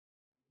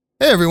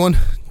Hey everyone,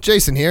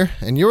 Jason here,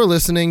 and you're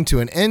listening to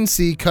an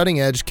NC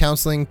Cutting Edge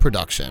Counseling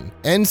production.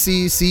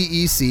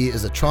 NCCEC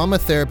is a trauma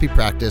therapy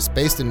practice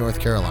based in North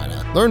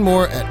Carolina. Learn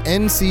more at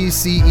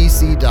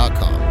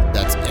nccec.com.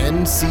 That's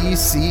nccec.com.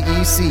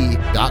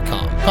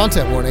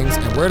 Content warnings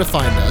and where to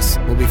find us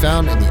will be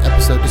found in the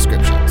episode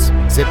descriptions.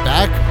 Sit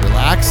back,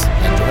 relax,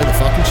 and enjoy the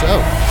fucking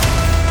show.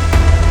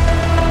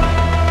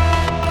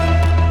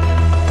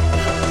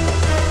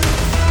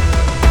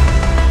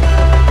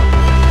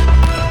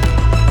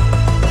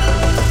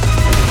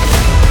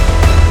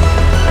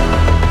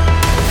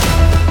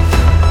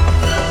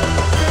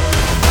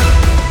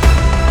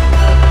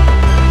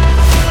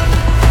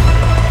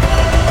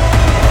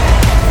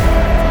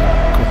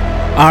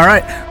 All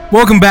right,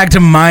 welcome back to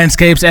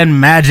Mindscapes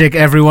and Magic,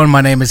 everyone. My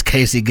name is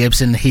Casey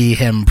Gibson, he,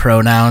 him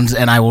pronouns,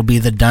 and I will be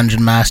the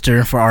Dungeon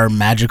Master for our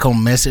magical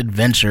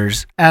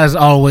misadventures. As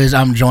always,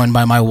 I'm joined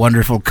by my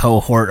wonderful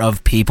cohort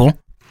of people.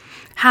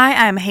 Hi,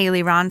 I'm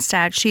Haley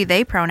Ronstadt, she,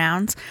 they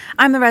pronouns.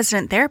 I'm the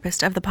resident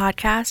therapist of the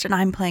podcast, and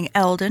I'm playing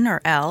Eldon, or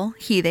El,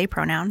 he, they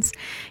pronouns.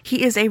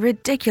 He is a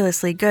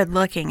ridiculously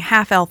good-looking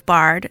half-elf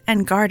bard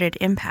and guarded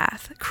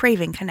empath,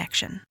 craving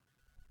connection.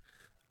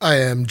 I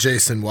am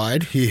Jason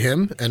Wyde, he,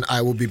 him, and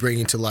I will be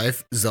bringing to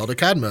life Zelda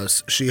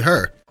Cadmos, she,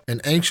 her,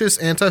 an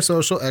anxious,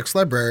 antisocial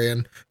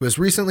ex-librarian who has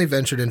recently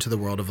ventured into the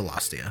world of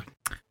Velostia.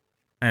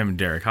 I am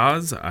Derek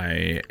Haas.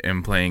 I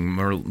am playing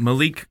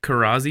Malik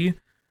Karazi,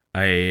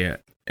 an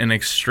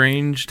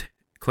estranged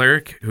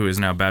cleric who is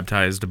now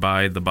baptized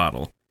by the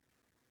bottle.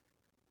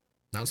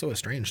 Not so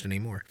estranged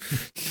anymore.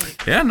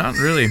 Yeah, not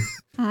really.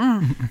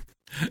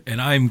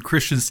 And I'm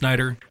Christian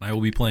Snyder. I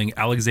will be playing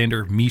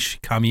Alexander Mish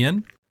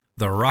Kamien,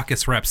 the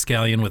raucous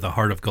rapscallion with a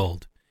heart of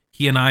gold.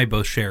 He and I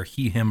both share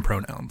he, him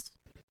pronouns.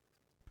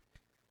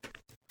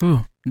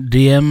 Ooh,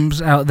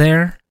 DMs out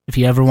there, if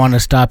you ever want to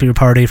stop your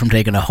party from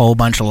taking a whole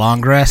bunch of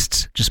long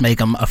rests, just make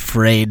them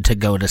afraid to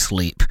go to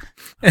sleep.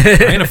 I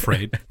ain't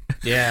afraid.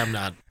 Yeah, I'm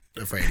not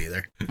afraid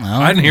either.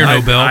 Well, I didn't hear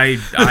no bell. I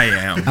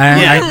am.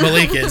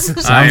 Malik is.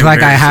 Sounds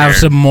like I have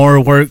some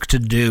more work to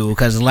do,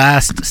 because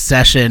last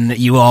session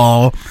you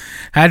all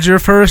had your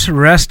first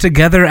rest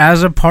together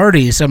as a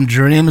party. Some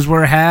dreams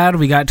were had.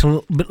 We got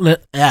to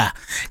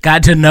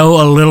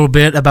know a little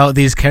bit about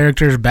these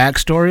characters'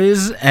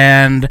 backstories,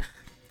 and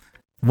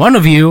one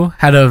of you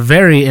had a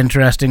very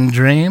interesting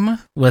dream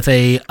with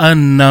a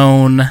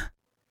unknown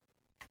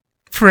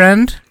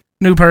friend,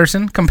 new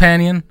person,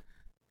 companion.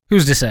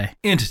 Who's to say?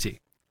 Entity.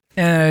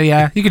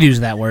 Yeah, you could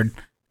use that word.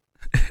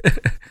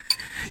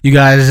 You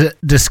guys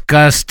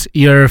discussed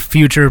your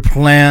future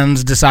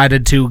plans,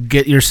 decided to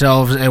get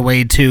yourselves a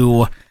way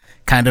to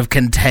kind of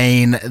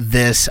contain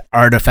this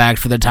artifact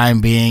for the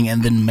time being,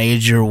 and then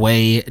made your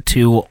way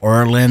to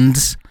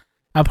Orland's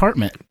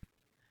apartment.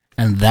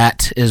 And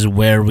that is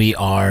where we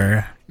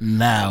are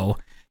now.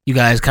 You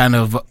guys kind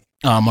of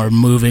are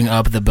moving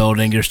up the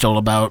building. You're still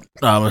about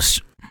a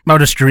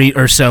street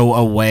or so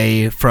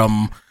away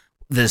from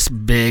this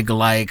big,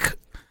 like,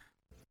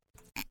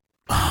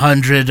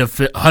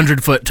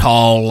 100-foot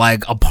tall,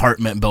 like,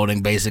 apartment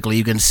building, basically.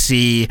 You can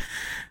see,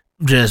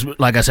 just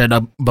like I said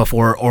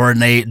before,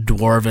 ornate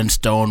dwarven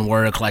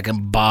stonework, like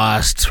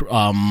embossed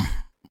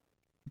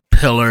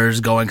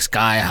pillars going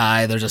sky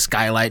high. There's a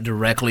skylight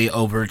directly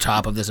over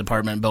top of this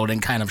apartment building,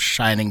 kind of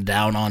shining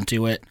down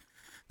onto it.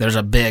 There's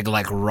a big,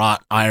 like,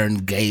 wrought iron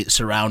gate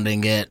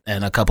surrounding it,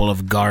 and a couple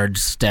of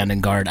guards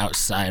standing guard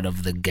outside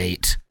of the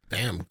gate.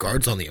 Damn,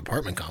 guards on the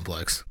apartment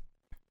complex.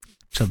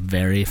 It's a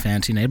very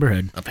fancy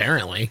neighborhood.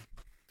 Apparently.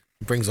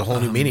 It brings a whole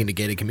new meaning to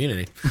gated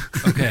community.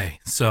 Okay,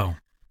 so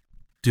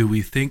do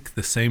we think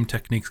the same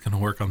technique's going to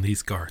work on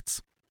these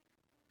guards?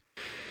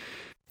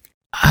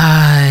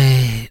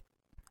 I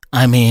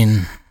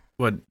mean...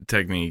 What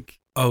technique?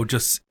 Oh,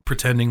 just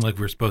pretending like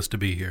we're supposed to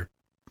be here.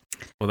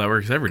 Well, that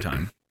works every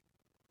time.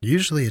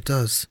 Usually it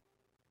does.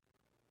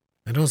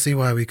 I don't see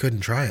why we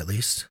couldn't try at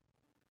least.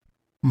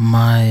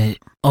 My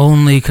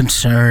only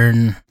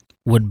concern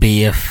would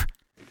be if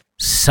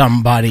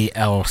somebody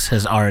actually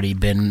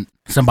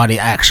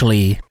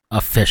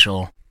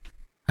official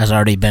has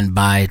already been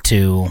by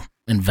to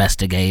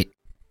investigate.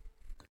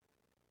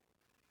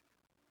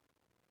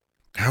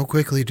 How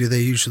quickly do they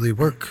usually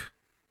work?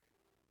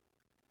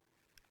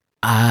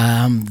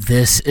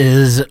 This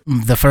is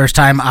the first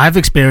time I've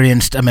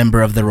experienced a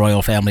member of the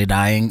royal family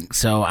dying,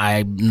 so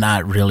I'm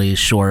not really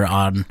sure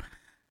on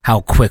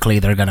how quickly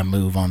they're going to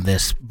move on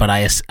this, but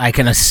I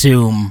can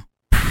assume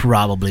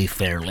probably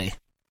fairly.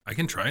 I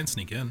can try and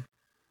sneak in.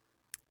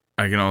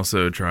 I can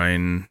also try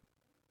and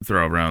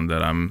throw around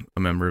that I'm a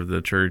member of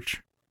the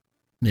church.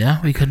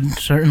 Yeah, we could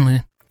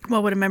certainly.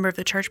 What would a member of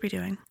the church be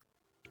doing?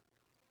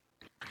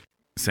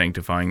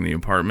 Sanctifying the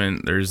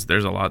apartment. There's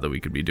a lot that we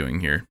could be doing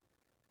here.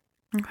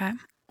 Okay.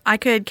 I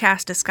could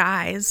cast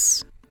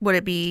disguise. Would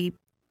it be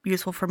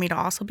useful for me to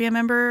also be a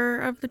member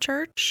of the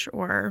church,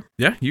 or?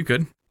 Yeah, you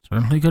could.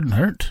 Certainly couldn't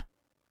hurt.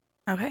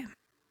 Okay.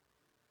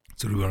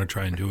 So do we want to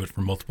try and do it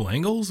from multiple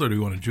angles, or do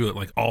we want to do it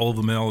like all of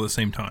them all at the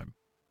same time?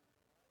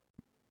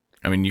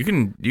 I mean, you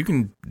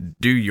can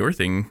do your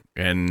thing,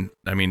 and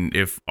I mean,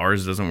 if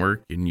ours doesn't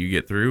work and you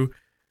get through,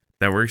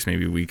 that works.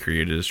 Maybe we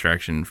create a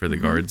distraction for the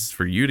guards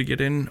for you to get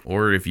in,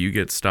 or if you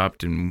get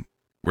stopped and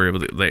we're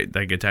able to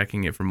like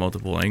attacking it from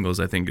multiple angles,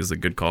 I think is a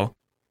good call.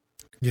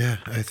 Yeah,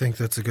 I think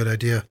that's a good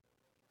idea.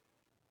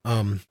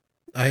 I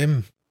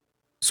am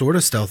sort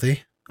of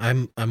stealthy. I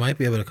might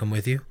be able to come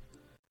with you.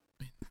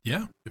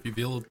 Yeah, if you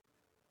feel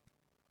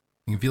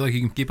like you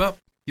can keep up.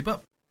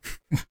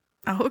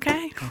 Oh,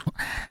 okay.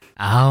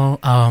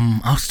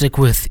 I'll stick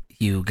with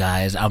you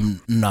guys.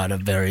 I'm not a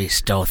very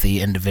stealthy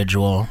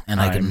individual, and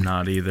I I'm can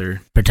not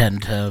either.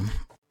 pretend to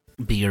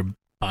be your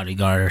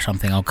bodyguard or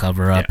something. I'll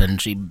cover up,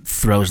 and she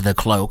throws the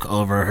cloak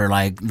over her,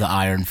 like the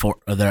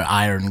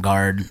iron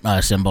guard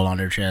symbol on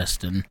her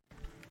chest, and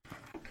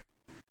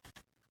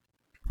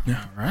all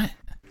right.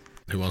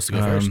 Who wants to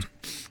go first?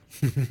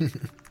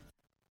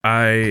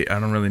 I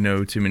don't really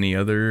know too many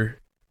other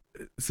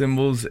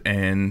symbols,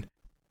 and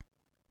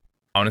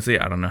honestly,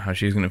 I don't know how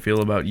she's going to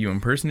feel about you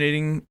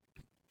impersonating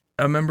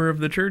a member of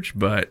the church,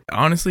 but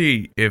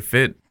honestly, if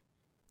it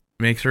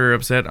makes her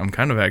upset, I'm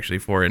kind of actually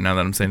for it now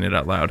that I'm saying it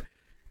out loud.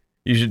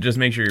 You should just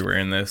make sure you're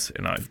wearing this,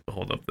 and I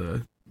hold up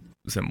the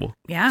symbol.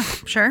 Yeah,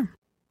 sure.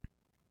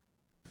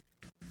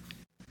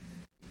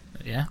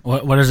 Yeah.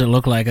 What does it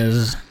look like?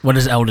 What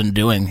is Eldon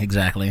doing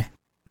exactly?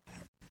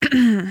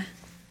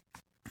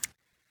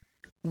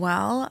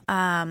 Well,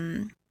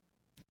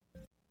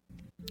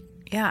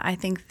 yeah, I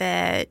think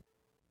that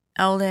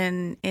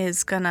Eldon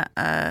is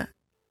gonna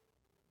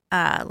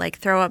like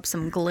throw up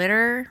some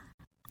glitter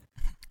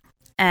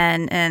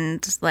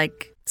and just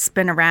like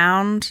spin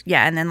around,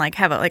 and then like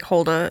have it like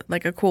hold a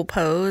cool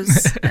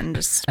pose and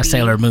just A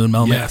Sailor Moon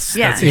moment. Yes.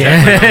 Yeah. That's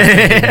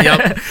exactly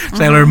Yep.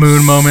 Sailor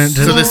Moon moment.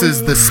 So this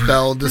is the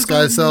spell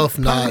disguise self,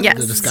 not Yes.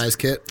 the disguise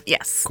kit.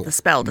 Yes, Cool. the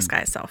spell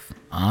disguise self.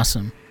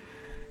 Awesome.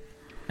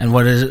 And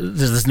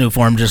does this new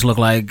form just look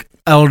like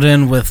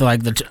Eldon with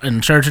like in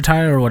church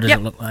attire, or what does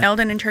it look like?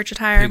 Eldon in church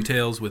attire.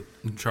 pigtails with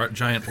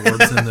giant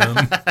orbs in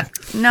them.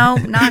 No,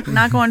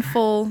 not going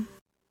full.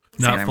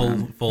 Not Sailor full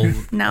Moon. full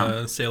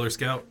No. Sailor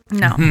Scout.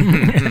 No.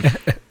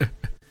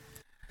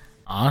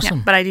 Awesome.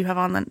 Yeah, but I do have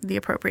on the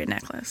appropriate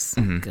necklace.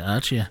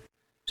 Gotcha.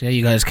 So yeah,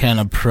 you guys can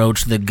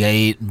approach the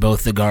gate.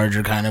 Both the guards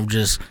are kind of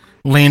just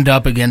leaned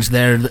up against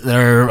their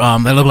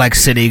they look like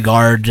city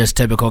guard, just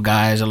typical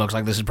guys. It looks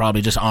like this is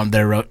probably just on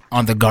their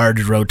on the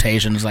guard's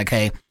rotation. It's like,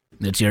 hey,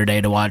 it's your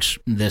day to watch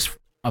this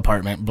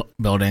apartment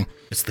building.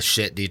 It's the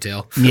shit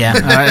detail.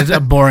 Yeah, it's a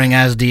boring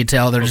ass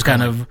detail. They're just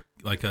kind of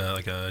Like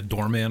a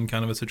doorman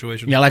kind of a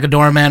situation. yeah, like a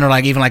doorman or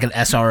like even like an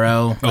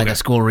SRO, like Okay. a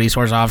school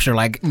resource officer.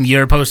 Like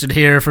you're posted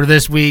here for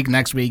this week.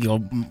 Next week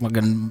you'll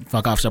fucking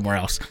fuck off somewhere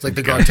else. It's like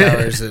the guard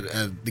towers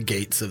at the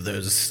gates of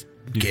those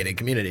gated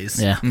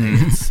communities. Yeah.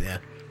 Yeah.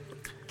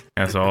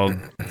 Yeah, so I'll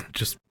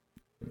just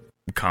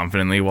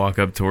confidently walk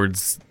up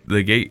towards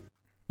the gate.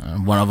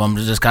 One of them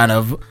is just kind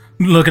of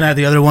looking at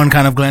the other one,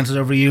 kind of glances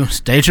over you.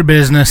 State your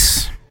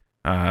business.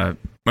 My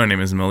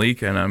name is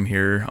Malik, and I'm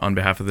here on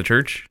behalf of the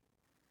church.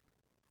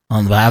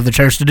 On behalf of the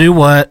church to do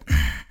what?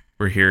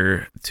 We're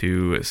here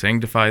to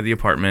sanctify the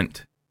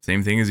apartment.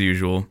 Same thing as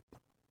usual.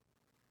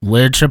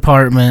 Which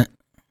apartment?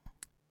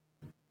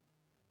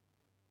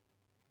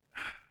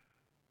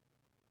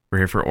 We're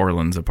here for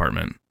Orland's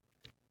apartment.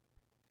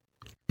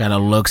 Kind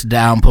of looks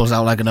down, pulls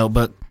out like a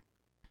notebook.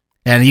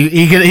 And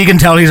he can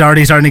tell he's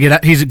already starting to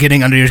he's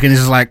getting under your skin. He's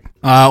just like,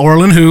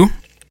 Orland who?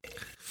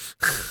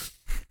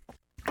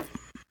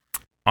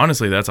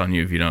 Honestly, that's on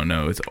you if you don't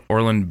know. It's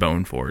Orland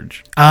Boneforge.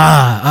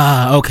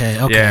 Okay,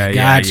 Yeah,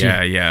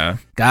 gotcha. yeah.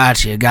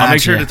 Gotcha. I'll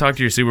make sure to talk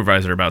to your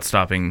supervisor about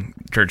stopping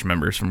church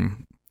members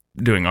from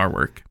doing our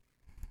work.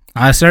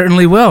 I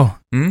certainly will.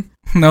 Hmm?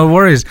 No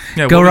worries.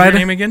 Yeah, Go what was right your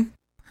name again?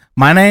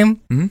 My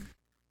name? Mhm.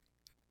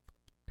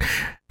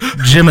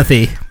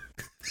 Jimothy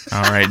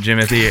All right,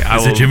 Jimothy.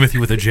 Is it Jimothy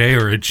with a J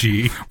or a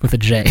G? with a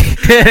J.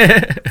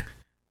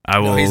 I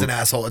will. No, he's an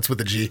asshole. It's with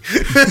a G.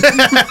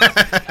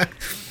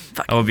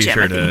 I will be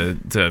sure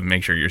Jimothy. to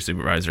make sure your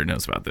supervisor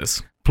knows about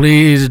this.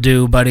 Please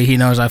do, buddy. He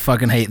knows I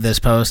fucking hate this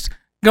post.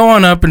 Go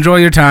on up. Enjoy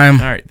your time.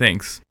 All right,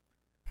 thanks.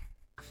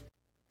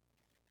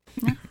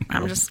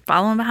 I'm just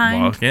following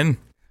behind. Walk in.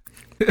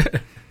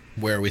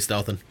 Where are we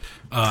stealthing?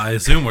 I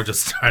assume we're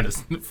just trying to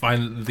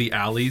find the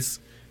alleys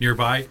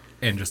nearby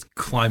and just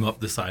climb up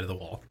the side of the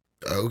wall.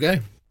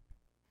 Okay.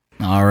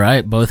 All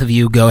right. Both of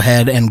you go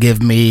ahead and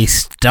give me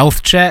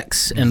stealth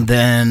checks and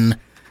then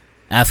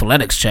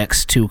athletics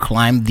checks to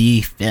climb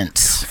the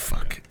fence.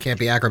 Fuck. Can't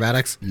be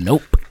acrobatics?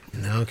 Nope.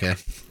 Okay.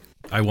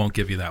 I won't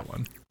give you that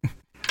one.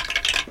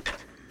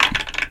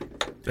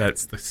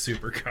 That's the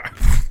super card.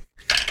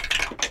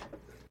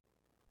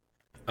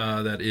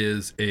 That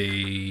is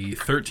a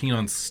 13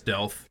 on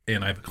stealth,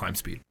 and I have a climb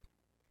speed.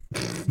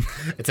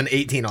 It's an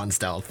 18 on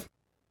stealth.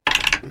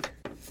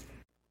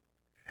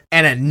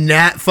 And a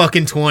nat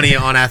fucking 20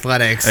 on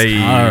athletics. Hey.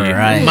 All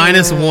right.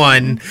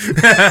 -1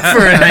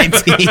 for a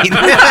 19.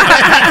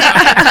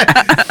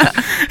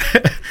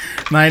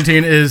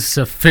 19 is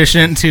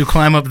sufficient to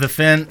climb up the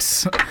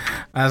fence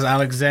as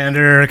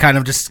Alexander kind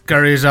of just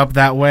scurries up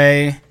that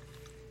way.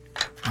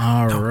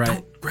 All right.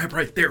 Don't grab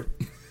right there.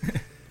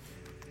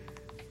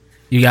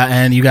 You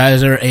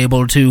guys are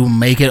able to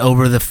make it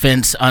over the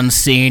fence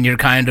unseen. You've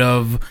kind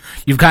of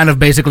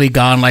basically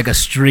gone like a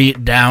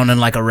street down and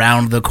like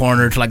around the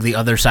corner to like the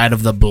other side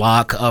of the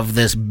block of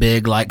this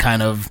big like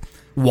kind of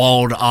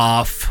walled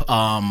off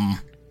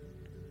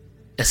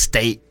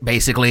estate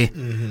basically.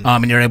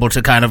 And you're able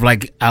to kind of,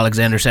 like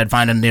Alexander said,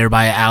 find a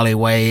nearby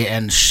alleyway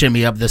and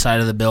shimmy up the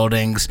side of the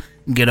buildings,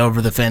 get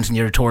over the fence, and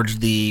you're towards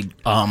the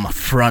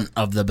front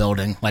of the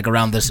building, like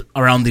around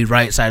the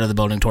right side of the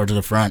building towards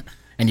the front.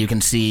 And you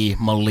can see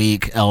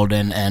Malik,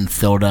 Eldon, and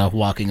Thilda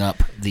walking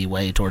up the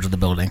way towards the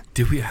building.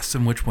 Did we ask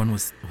them which one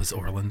was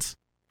Orland's?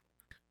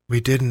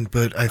 We didn't,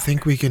 but I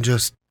think we can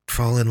just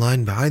fall in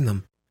line behind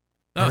them.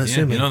 Oh, yeah,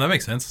 assuming. that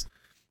makes sense.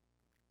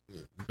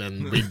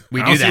 Then we I do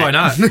don't see that. why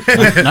not.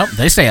 Nope,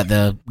 they stay at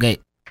the gate.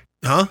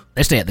 Huh?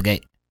 They stay at the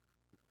gate.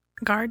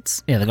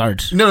 Guards. Yeah, the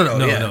guards. No,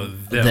 No,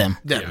 Them.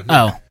 Them.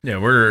 Oh, Yeah,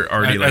 we're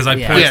already As I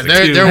Yeah. point Yeah,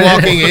 to they're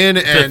walking in,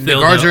 and the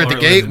Thilda, guards are at the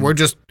Orland, gate. and- We're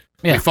just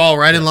Yeah. we fall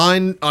right in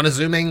line,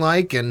 unassuming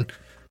like, and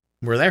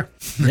we're there.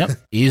 yep,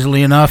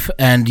 easily enough.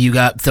 And you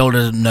got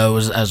Thilda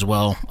knows as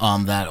well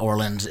that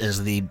Orland's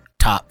is the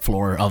top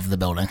floor of the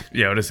building.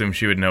 Yeah, I would assume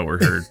she would know where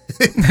her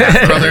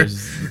Brother.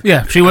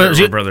 Yeah, she was.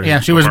 Her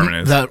brother's She was.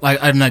 apartment is.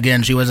 And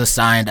again, she was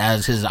assigned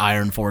as his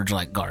Iron Forge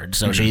like guard,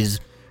 so she's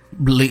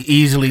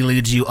easily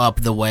leads you up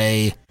the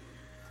way.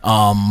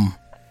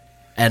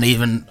 And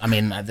even, I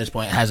mean, at this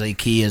point, has a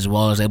key as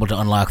well, is able to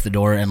unlock the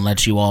door and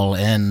let you all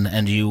in,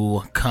 and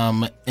you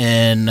come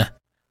in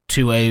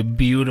to a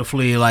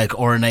beautifully like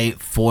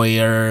ornate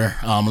foyer,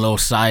 little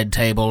side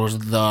tables.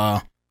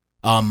 The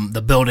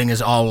building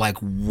is all like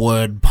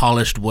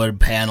polished wood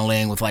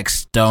paneling with like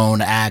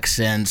stone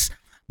accents,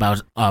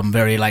 about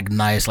very like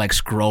nice like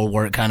scroll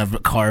work kind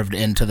of carved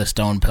into the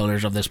stone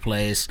pillars of this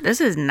place.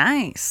 This is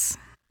nice.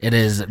 It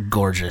is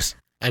gorgeous.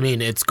 I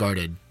mean, it's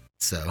guarded,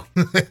 so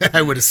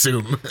I would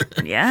assume.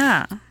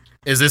 Yeah.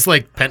 Is this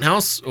like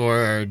penthouse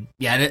or?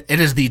 Yeah, it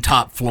is the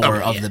top floor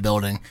Okay, of yeah. the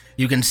building.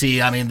 You can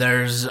see, I mean,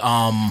 there's,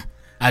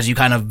 as you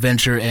kind of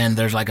venture in,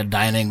 there's like a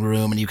dining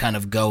room, and you kind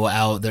of go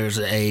out, there's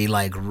a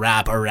like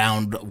wrap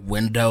around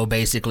window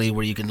basically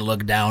where you can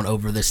look down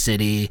over the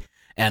city,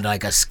 and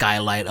like a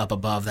skylight up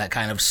above that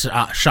kind of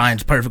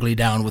shines perfectly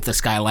down with the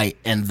skylight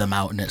and the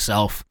mountain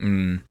itself.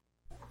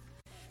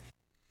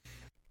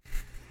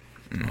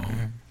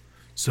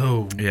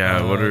 So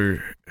Yeah,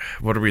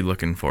 what are we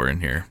looking for in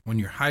here? when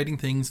you're hiding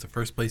things, the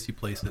first place you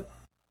place it.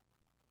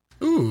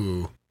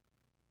 Ooh.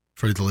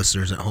 For the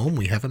listeners at home,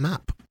 we have a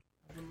map.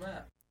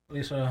 At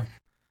least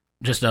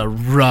just a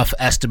rough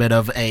estimate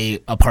of a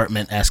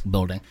apartment-esque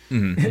building.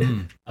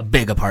 A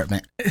big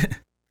apartment.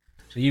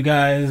 So you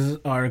guys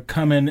are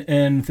coming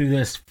in through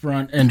this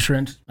front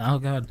entrance. Oh,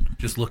 God.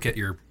 Just look at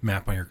your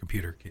map on your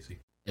computer, Casey.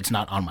 It's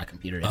not on my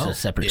computer. It's Oh, a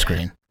separate yeah.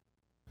 screen.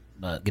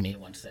 But give me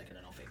 1 second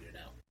and I'll figure it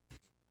out.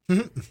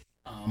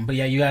 But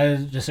yeah, you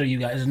guys, just so you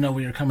guys know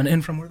where you're coming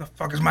in from, where the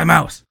fuck is my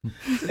mouse?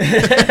 You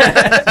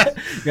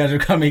guys are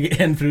coming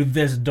in through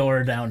this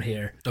door down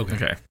here.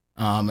 Okay.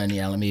 And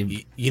yeah, let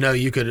me... You know,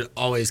 you could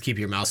always keep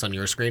your mouse on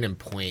your screen and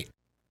point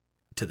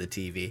to the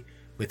TV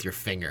with your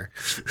finger.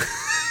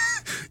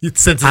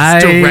 Since it's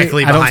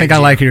directly behind I don't think I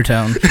you. like your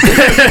tone.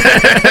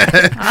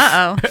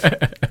 Uh-oh.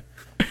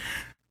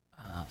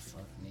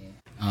 Fuck me.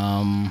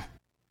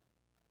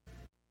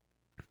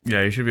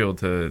 Yeah, you should be able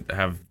to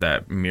have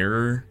that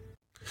mirror.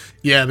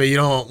 Yeah, but you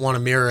don't want to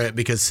mirror it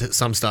because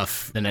some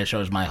stuff, Then it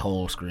shows my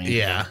whole screen.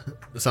 yeah,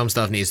 some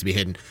stuff needs to be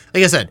hidden.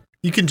 Like I said,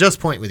 you can just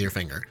point with your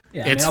finger.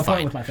 Yeah, It's I'll point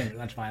fine. with my finger.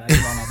 That's fine. I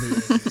can run my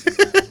beat. Give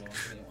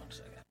me 1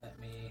 second. Let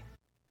me...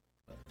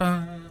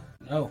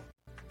 no.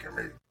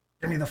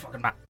 Give me the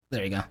fucking map.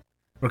 There you go.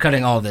 We're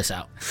cutting all this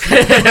out.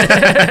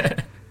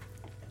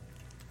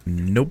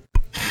 Nope.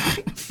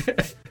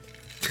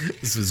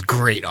 This was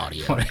great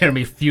audio. Want to hear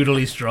me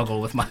futilely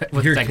struggle with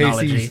Hear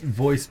technology? Casey's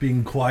voice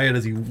being quiet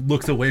as he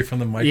looks away from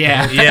the microphone.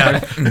 Yeah. Yeah.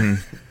 Be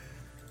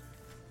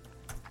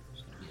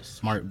a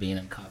smart bean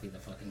and copy the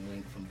fucking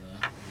link from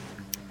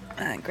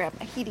the... Grab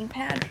my heating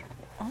pad.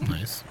 Oh,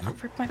 Nice. I'll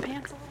rip my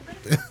pants a little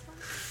bit.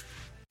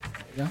 There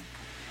you go.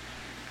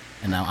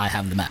 And now I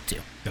have the map too.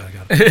 Got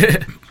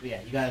it. So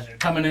yeah, you guys are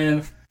coming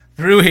in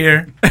through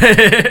here.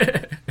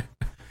 You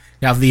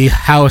have the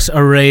house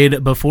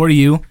arrayed before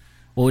you.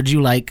 What would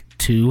you like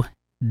to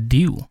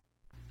do?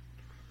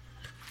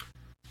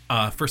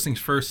 First things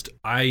first,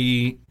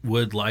 I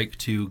would like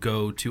to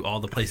go to all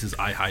the places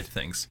I hide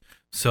things.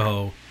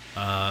 So,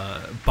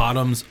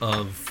 bottoms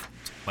of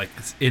like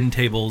end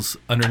tables,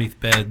 underneath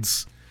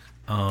beds,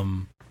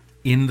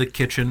 in the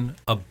kitchen,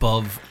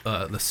 above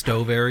the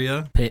stove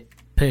area. Pick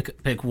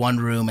one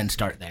room and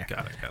start there.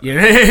 Got it.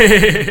 Yeah.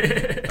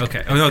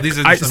 Okay. Oh no, these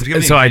are. I'm just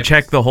giving So I examples.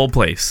 checked the whole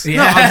place.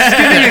 No, I'm just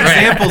giving you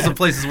examples of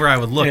places where I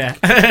would look. Yeah.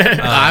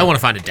 I want to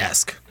find a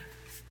desk.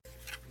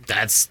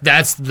 That's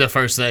the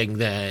first thing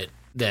that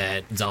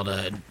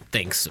Zelda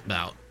thinks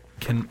about.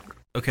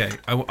 Okay.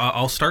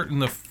 I'll start in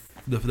the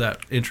that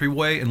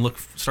entryway and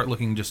start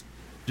looking just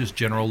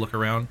general look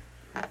around.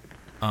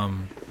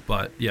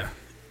 But yeah,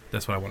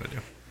 that's what I want to do.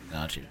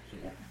 Got you.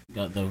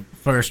 Got the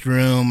first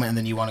room, and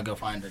then you want to go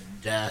find a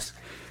desk.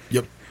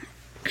 Yep.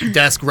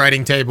 Desk,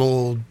 writing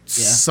table,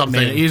 something.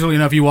 I mean, easily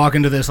enough, you walk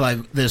into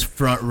this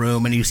front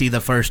room, and you see the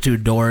first two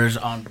doors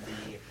on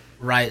the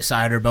right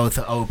side are both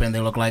open.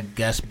 They look like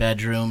guest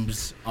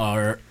bedrooms,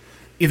 or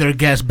either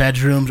guest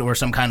bedrooms or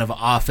some kind of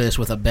office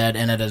with a bed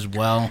in it as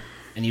well.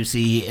 And you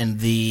see in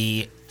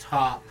the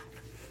top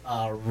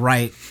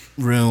right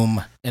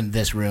room, in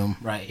this room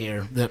right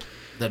here, the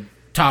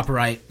top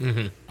right,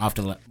 off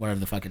to wherever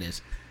the fuck it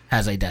is,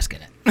 has a desk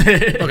in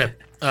it. Okay.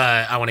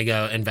 I want to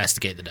go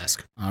investigate the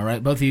desk. All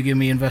right, both of you give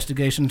me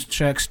investigation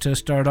checks to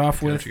start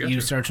off with. Gotcha. You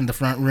search in the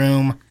front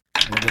room.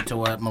 We'll get to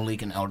what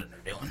Malik and Eldon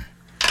are doing.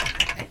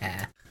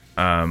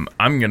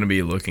 I'm gonna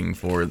be looking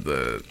for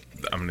I'm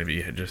gonna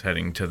be just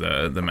heading to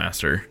the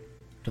master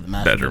To the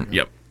master bedroom.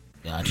 Yep.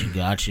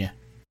 Gotcha.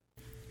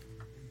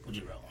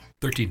 What'd you roll?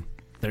 13.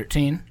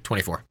 13?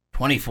 24.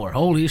 24.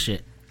 Holy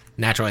shit.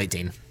 Natural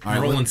 18. All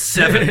right, Rolling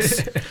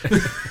sevens.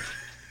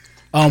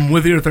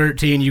 with your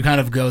 13, you kind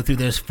of go through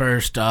this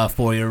first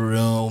foyer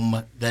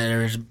room.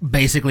 There's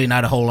basically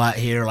not a whole lot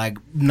here, like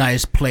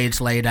nice plates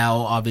laid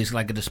out, obviously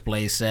like a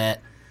display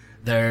set.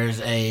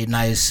 There's a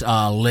nice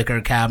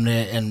liquor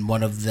cabinet in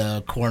one of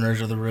the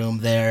corners of the room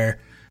there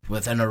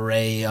with an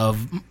array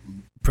of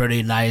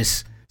pretty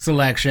nice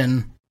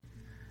selection.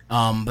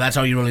 That's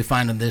all you really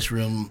find in this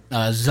room.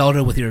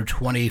 Zelda, with your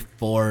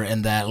 24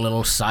 in that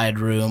little side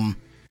room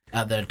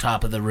at the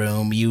top of the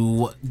room,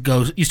 you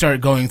start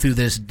going through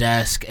this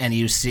desk, and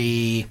you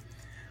see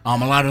a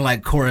lot of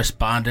like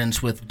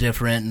correspondence with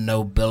different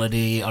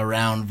nobility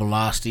around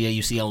Velostia.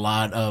 You see a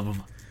lot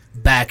of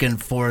back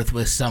and forth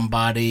with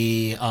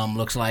somebody,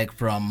 looks like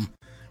from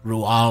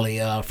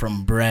Rualia,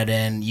 from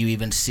Breton. You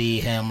even see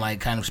him like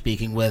kind of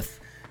speaking with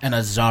an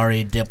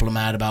Azari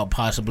diplomat about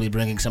possibly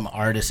bringing some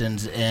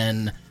artisans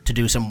in to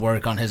do some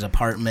work on his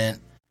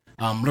apartment.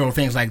 Little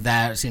things like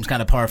that. It seems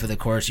kind of par for the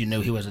course. You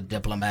knew he was a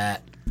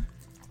diplomat.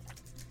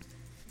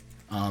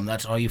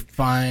 That's all you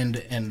find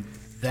in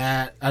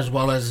that, as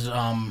well as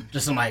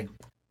just some like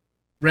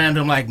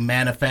random like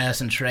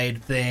manifest and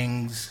trade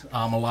things.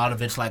 A lot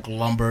of it's like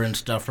lumber and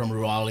stuff from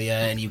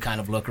Rualia, and you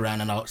kind of look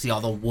around and see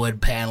all the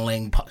wood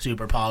paneling,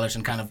 super polished,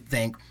 and kind of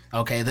think,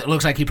 okay, that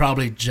looks like he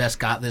probably just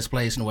got this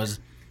place and was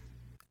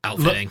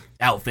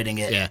outfitting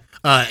it. Yeah.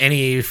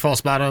 Any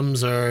false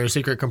bottoms or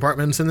secret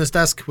compartments in this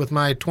desk with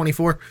my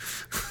 24?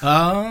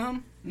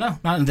 No,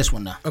 not in this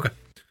one, no. Okay.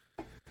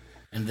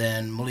 And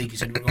then Malik, you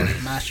said we're going to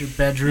the master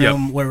bedroom.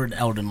 Yep. What would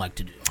Eldon like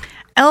to do?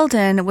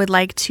 Eldon would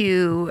like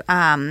to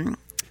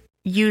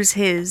use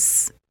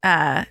his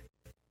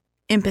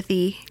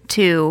empathy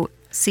to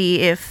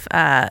see if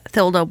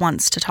Thilda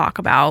wants to talk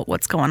about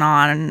what's going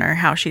on or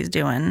how she's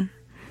doing.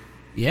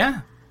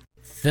 Yeah.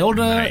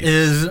 Thilda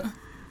is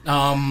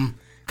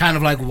kind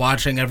of like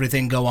watching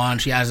everything go on.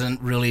 She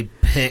hasn't really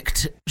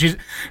picked. She's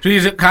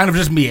kind of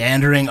just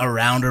meandering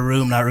around her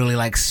room, not really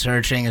like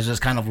searching, is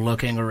just kind of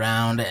looking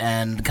around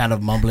and kind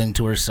of mumbling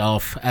to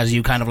herself as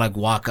you kind of like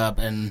walk up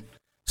and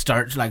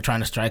start like trying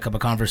to strike up a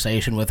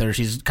conversation with her.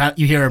 She's kind of,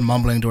 you hear her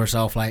mumbling to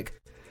herself like,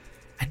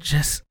 I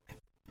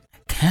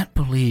can't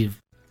believe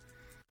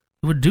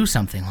you would do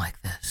something like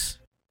this.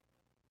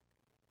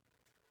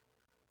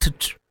 To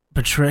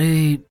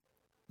betray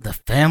the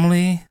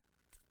family,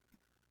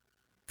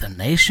 the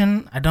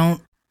nation. I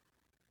don't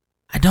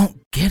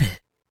get it.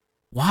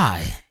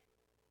 Why?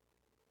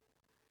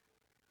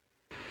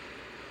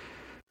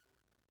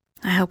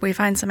 I hope we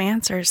find some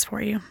answers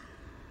for you.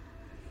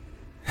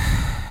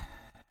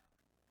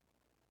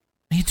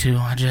 Me too.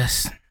 God,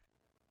 just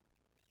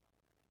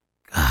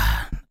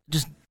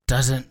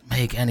doesn't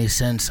make any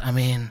sense. I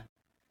mean,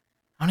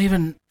 I don't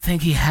even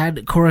think he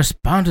had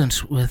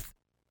correspondence with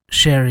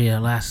Sharia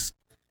last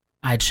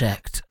I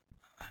checked.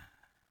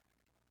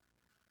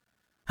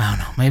 I don't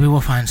know. Maybe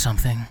we'll find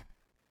something.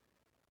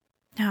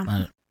 Yeah.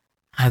 But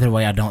either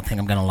way, I don't think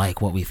I'm going to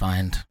like what we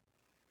find.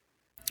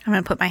 I'm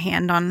going to put my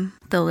hand on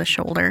Thilda's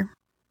shoulder.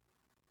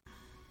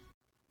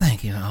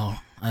 Thank you.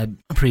 I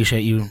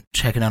appreciate you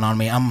checking in on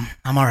me. I'm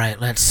all right.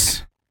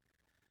 Let's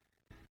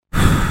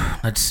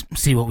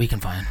see what we can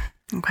find.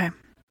 Okay.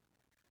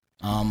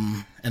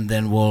 And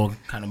then we'll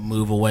kind of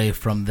move away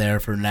from there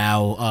for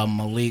now.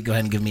 Malik, go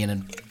ahead and give me an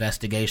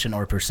investigation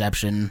or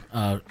perception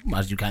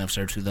as you kind of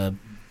search through the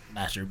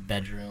master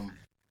bedroom.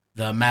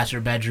 The master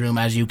bedroom,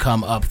 as you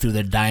come up through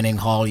the dining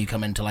hall, you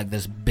come into like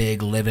this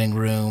big living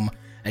room.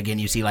 Again,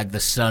 you see like the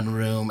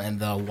sunroom and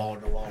the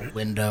wall-to-wall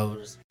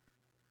windows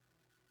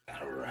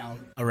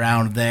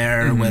around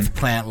there with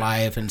plant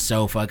life and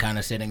sofa kind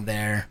of sitting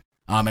there.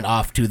 And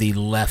off to the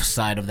left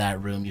side of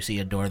that room, you see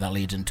a door that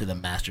leads into the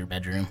master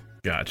bedroom.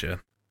 Gotcha.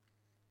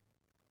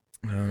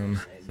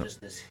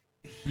 Just this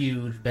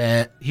huge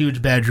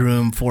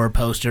bedroom,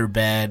 4-poster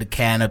bed,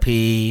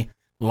 canopy,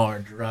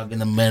 large rug in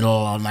the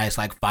middle, a nice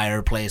like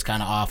fireplace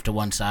kind of off to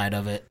one side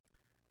of it.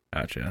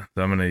 Gotcha.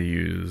 So I'm going to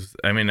use,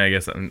 I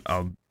guess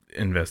I'll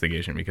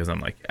investigation because I'm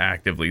like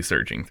actively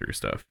searching through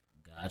stuff.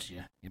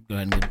 Gotcha. Yep, go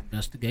ahead and get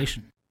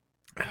investigation.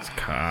 It's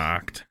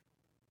cocked.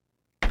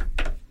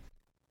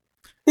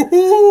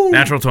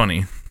 Natural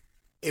 20.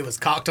 It was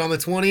cocked on the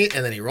 20,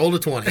 and then he rolled a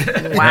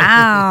 20.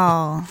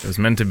 Wow. It was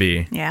meant to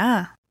be.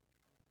 Yeah.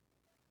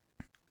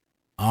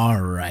 All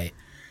right.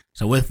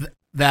 So with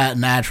that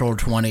natural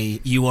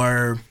 20,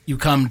 you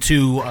come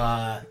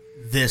to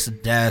this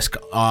desk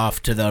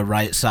off to the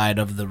right side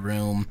of the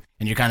room,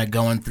 and you're kind of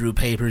going through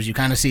papers. You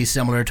kind of see,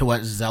 similar to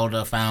what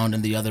Zelda found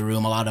in the other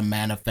room, a lot of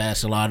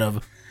manifests, a lot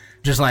of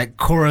just like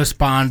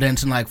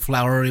correspondence and like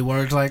flowery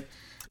words like,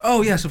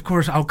 oh yes, of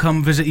course, I'll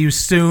come visit you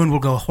soon.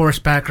 We'll go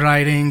horseback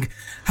riding,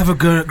 have a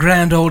good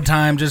grand old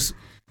time, just,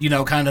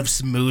 kind of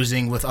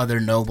smoozing with other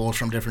nobles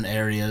from different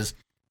areas.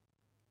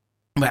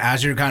 But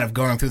as you're kind of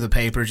going through the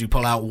papers, you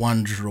pull out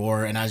one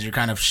drawer, and as you're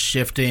kind of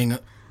shifting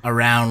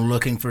around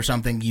looking for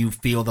something, you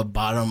feel the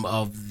bottom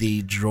of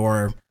the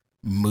drawer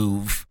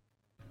move,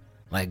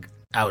 like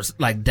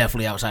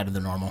definitely outside of the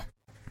normal.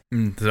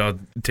 So I'll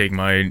take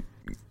my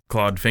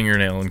clawed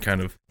fingernail and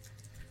kind of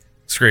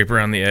scrape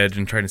around the edge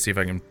and try to see if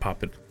I can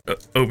pop it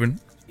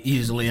open.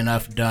 Easily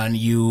enough done.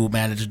 You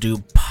manage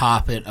to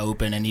pop it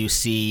open, and you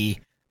see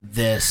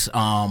this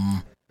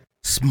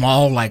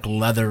small, like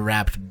leather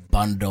wrapped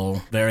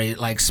bundle, very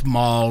like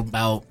small,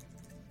 about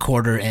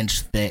 1/4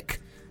 inch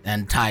thick,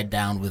 and tied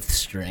down with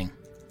string.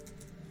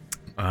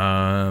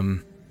 I'll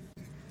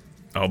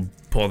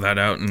pull that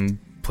out and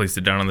place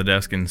it down on the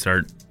desk and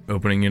start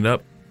opening it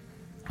up.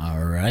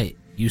 All right.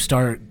 You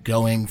start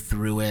going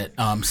through it.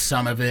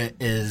 Some of it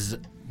is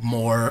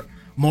more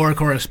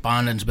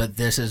correspondence, but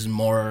this is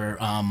more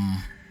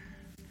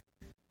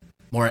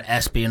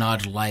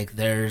espionage. Like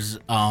there's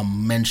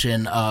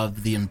mention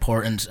of the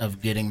importance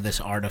of getting this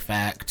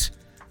artifact,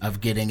 of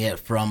getting it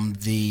from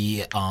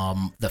the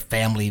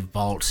family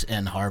vaults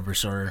in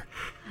Harvester.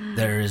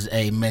 There's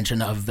a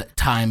mention of the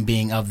time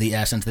being of the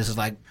essence. This is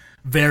like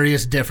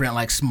various different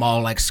like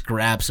small like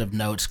scraps of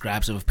notes,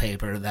 scraps of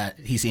paper that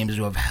he seems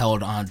to have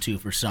held onto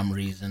for some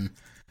reason.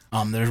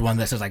 There's one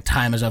that says like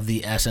time is of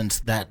the essence.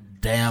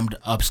 That damned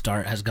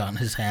upstart has gotten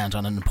his hands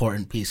on an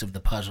important piece of the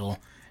puzzle,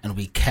 and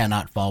we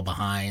cannot fall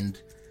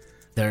behind.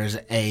 There's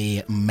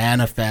a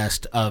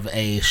manifest of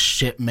a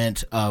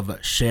shipment of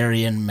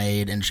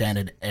Sharian-made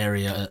enchanted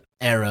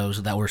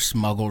arrows that were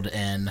smuggled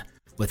in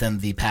within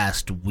the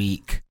past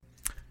week.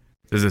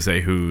 Does it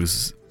say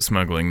who's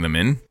smuggling them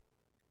in?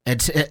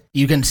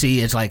 You can see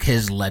it's like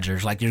his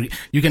ledgers. Like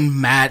you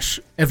can match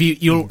if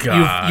you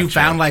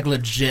found like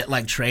legit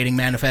like trading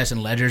manifests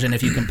and ledgers, and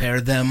if you compare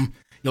them,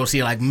 you'll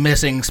see like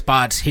missing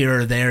spots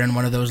here or there in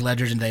one of those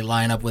ledgers, and they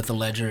line up with the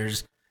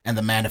ledgers and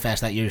the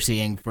manifest that you're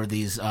seeing for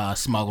these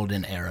smuggled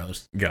in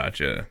arrows.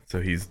 Gotcha.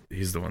 So he's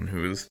the one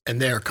who's,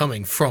 And they're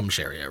coming from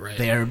Sharia, right?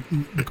 They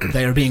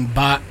are being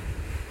bought.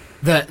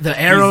 The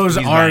arrows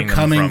he's are buying them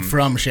coming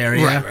from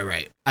Sharia.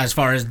 Right. As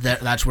far as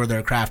that's where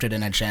they're crafted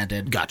and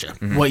enchanted. Gotcha.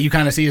 Mm-hmm. What you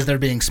kind of see is they're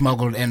being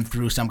smuggled in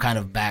through some kind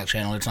of back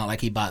channel. It's not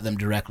like he bought them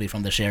directly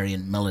from the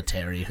Sharian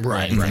military.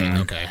 Right.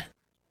 Mm-hmm. Okay.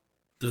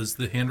 Does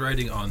the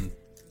handwriting on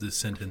the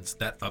sentence,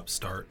 that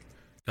upstart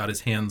got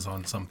his hands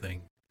on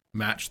something,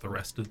 match the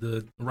rest of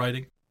the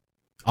writing?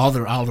 All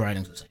the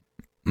writing's the same.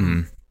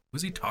 Mm.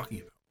 What's he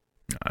talking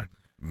about?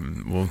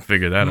 We'll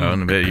figure that out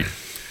in a bit.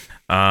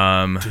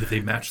 Do they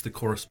match the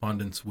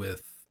correspondence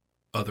with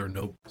other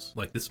nobles?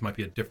 Like this might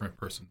be a different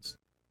person's.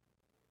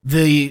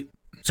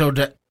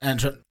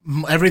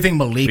 Everything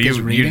Malik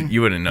is reading.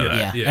 You wouldn't know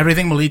that. Yeah,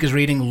 everything Malik is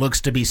reading looks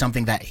to be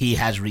something that he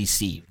has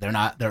received.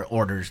 They're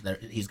orders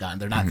that he's gotten.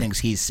 They're not things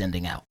he's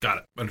sending out. Got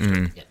it.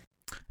 Understood.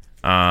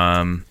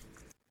 Yeah.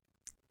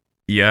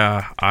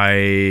 Yeah,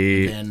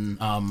 Then,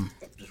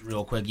 just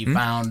real quick, you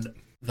found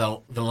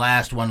the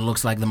last one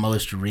looks like the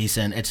most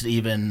recent. It's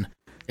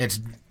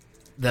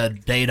the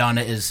date on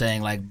it is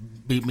saying like,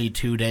 beat me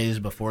 2 days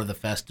before the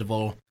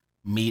festival.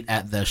 Meet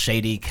at the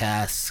Shady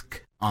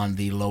Cask on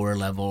the lower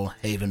level,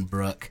 Haven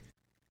Brook.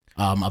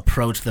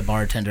 Approach the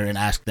bartender and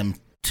ask them,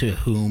 to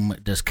whom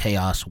does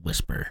chaos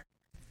whisper?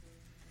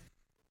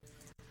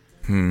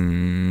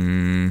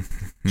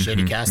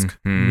 Shady Cask.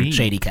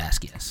 Shady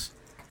Cask, yes.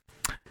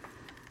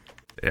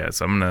 Yeah,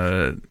 so I'm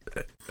gonna,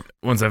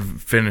 once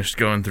I've finished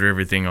going through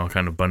everything, I'll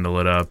kind of bundle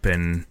it up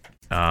and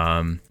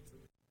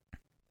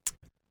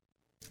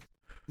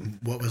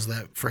What was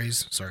that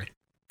phrase? Sorry.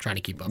 Trying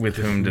to keep up. with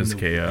whom does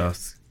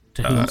chaos?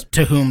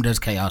 To whom does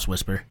chaos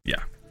whisper?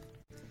 Yeah.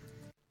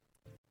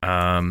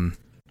 I'm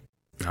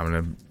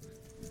gonna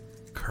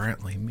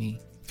Currently me.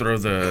 throw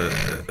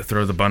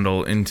the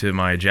bundle into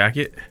my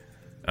jacket,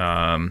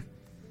 and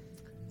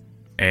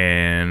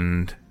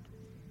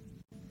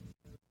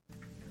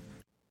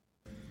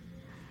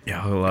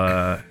yeah,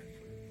 I'll,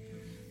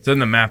 so in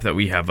the map that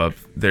we have up,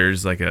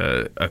 there's like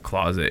a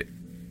closet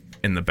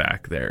in the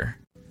back there.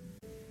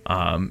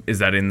 Is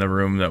that in the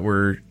room that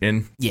we're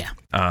in? Yeah.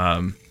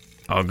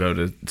 I'll go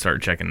to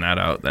start checking that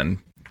out then.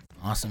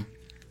 Awesome.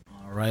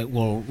 All right,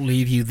 we'll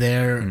leave you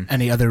there.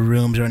 Any other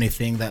rooms or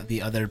anything that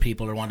the other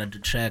people are wanted to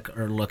check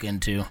or look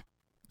into?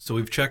 So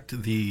we've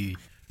checked the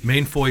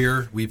main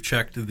foyer. We've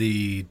checked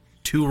the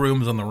 2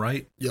 rooms on the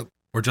right. Yep.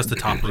 Or just the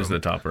top room? Just the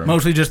top room.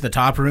 Mostly just the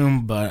top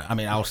room, but I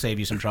mean, I'll save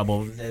you some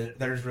trouble.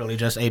 There's really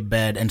just a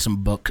bed and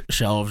some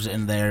bookshelves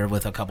in there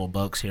with a couple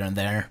books here and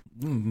there.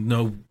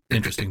 No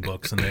interesting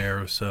books in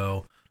there.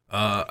 So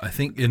I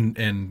think,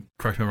 and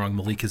correct me if I'm wrong,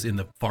 Malik is in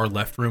the far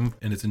left room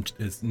and is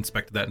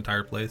inspected that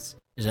entire place.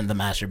 Is in the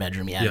master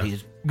bedroom. Yeah, Yeah.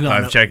 he's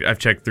gone. I've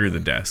checked through the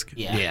desk.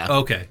 Yeah.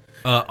 Okay.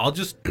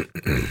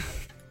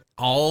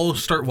 I'll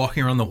start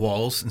walking around the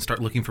walls and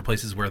start looking for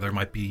places where there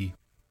might be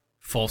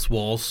false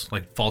walls,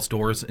 like false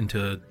doors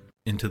into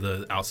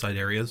the outside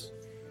areas.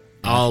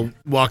 I'll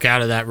walk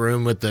out of that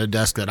room with the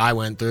desk that I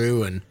went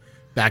through and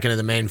back into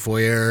the main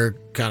foyer.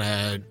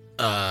 Kind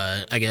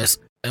of, I guess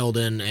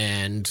Eldon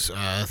and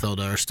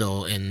Thilda are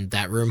still in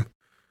that room.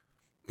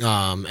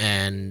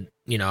 And,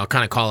 I'll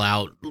kind of call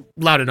out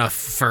loud enough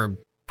for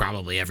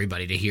probably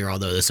everybody to hear,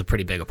 although this is a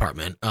pretty big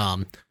apartment. Are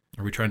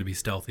we trying to be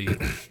stealthy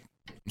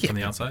from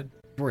the outside?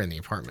 We're in the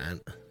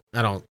apartment.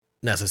 I don't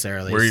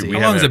necessarily We see. How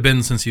have long has a- it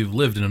been since you've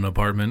lived in an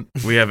apartment?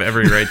 We have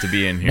every right to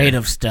be in here. Made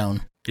of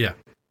stone. Yeah.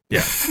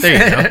 Yeah. There you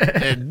go.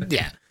 And,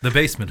 yeah. The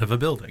basement of a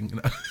building.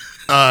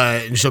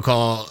 And she'll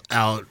call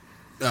out,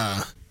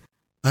 I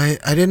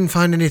didn't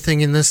find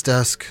anything in this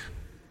desk.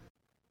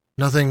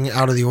 Nothing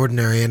out of the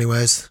ordinary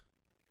anyways.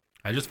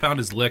 I just found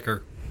his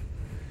liquor.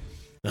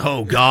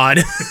 Oh, God.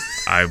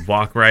 I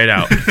walk right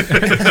out.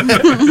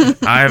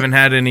 I haven't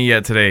had any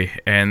yet today,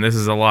 and this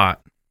is a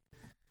lot.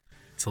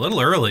 It's a little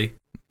early,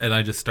 and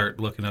I just start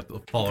looking at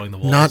following the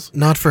walls.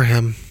 Not for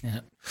him.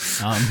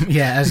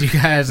 As you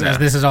guys, Yeah. as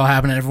this is all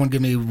happening, everyone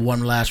give me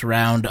one last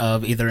round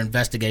of either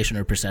investigation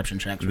or perception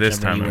checks. This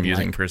whichever time you I'm would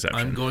using like. perception.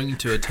 I'm going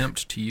to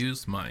attempt to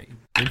use my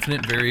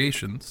infinite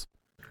variations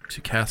to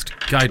cast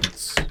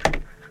guidance.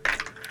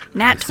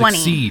 Nat 20.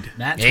 Succeed.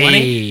 Nat 20.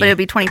 Hey. But it would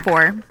be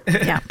 24.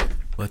 Yeah.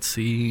 Let's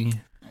see.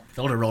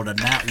 Thilda rolled a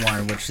nat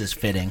 1, which is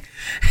fitting.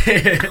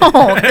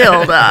 Oh,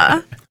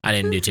 Hilda. I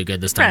didn't do too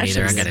good this time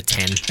either. I Precious. got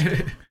a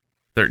 10.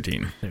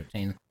 13.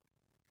 13.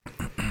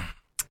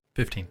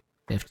 15.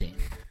 15.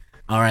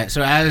 All right,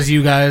 so as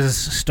you guys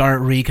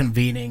start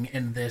reconvening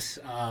in this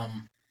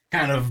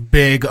kind of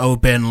big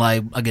open,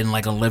 like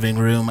a living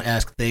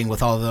room-esque thing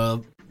with all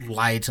the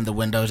lights and the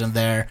windows in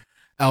there,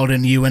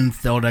 Eldon, you and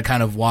Thilda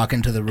kind of walk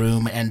into the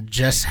room, and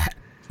just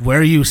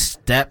where you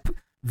step,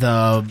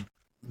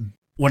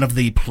 one of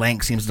the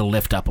planks seems to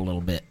lift up a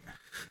little bit,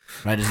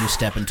 right as you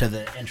step into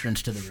the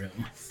entrance to the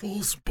room.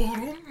 False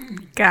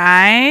bottom.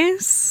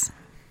 Guys.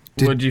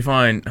 What'd you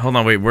find? Hold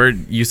on, wait. Where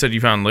you said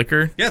you found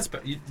liquor? Yes,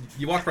 but you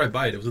walked right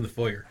by it. It was in the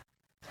foyer.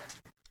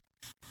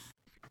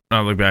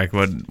 I'll look back.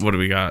 What do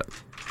we got?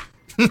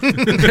 In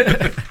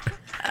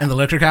the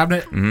liquor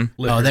cabinet?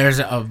 Mm-hmm. Oh, there's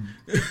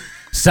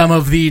some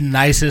of the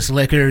nicest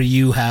liquor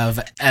you have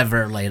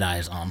ever laid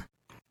eyes on.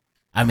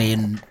 I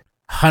mean,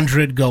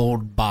 100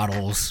 gold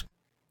bottles,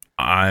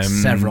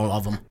 several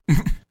of them.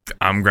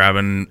 I'm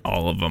grabbing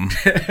all of them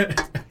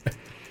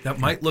That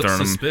might look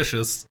Throwing 'em.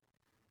 suspicious.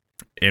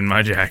 in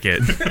my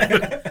jacket.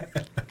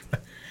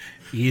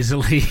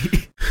 Easily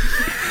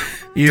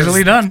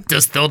done.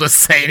 Does Thilda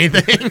say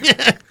anything?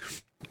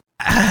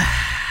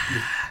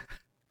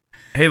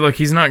 Hey, look,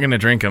 he's not gonna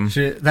drink them.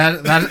 Shit,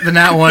 that the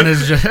nat one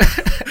is just.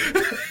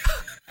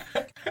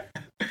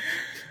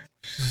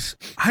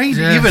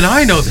 Even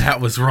I know that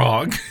was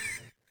wrong.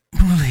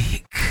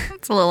 Malik.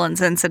 It's a little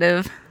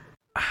insensitive.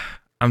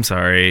 I'm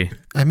sorry.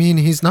 I mean,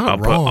 he's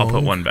not wrong. I'll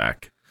put one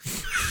back.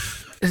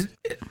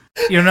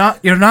 You're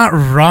not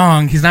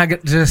wrong. He's not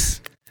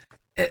just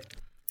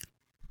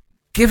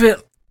give it.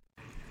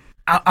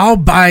 I'll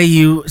buy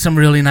you some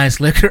really nice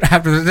liquor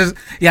after this.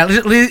 Yeah,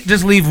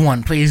 just leave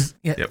one, please.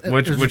 Yeah, Yep.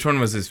 Which one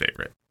was his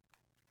favorite?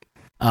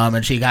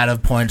 and she kind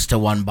of points to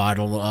one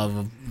bottle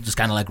of just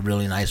kind of like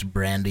really nice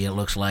brandy. It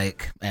looks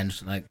like, and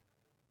she's like,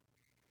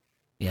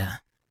 yeah.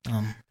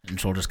 And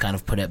she'll just kind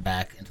of put it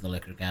back into the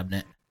liquor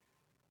cabinet.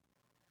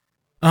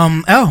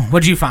 Oh,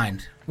 what'd you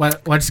find?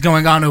 What's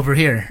going on over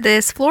here?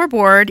 This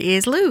floorboard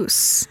is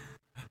loose.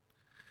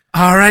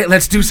 All right,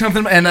 let's do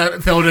something. And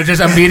Thilda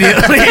just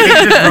immediately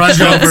just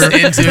runs over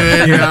into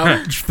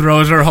it, just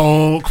throws her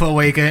whole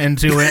cloaca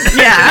into it.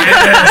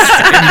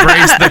 Yeah.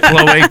 Embrace the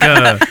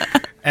cloaca.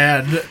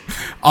 And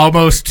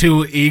almost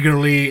too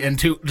eagerly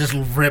just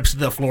rips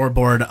the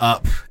floorboard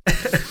up.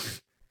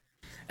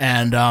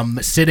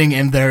 And sitting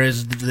in there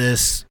is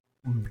this,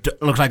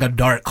 looks like a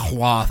dark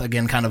cloth,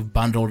 again, kind of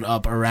bundled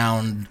up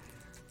around,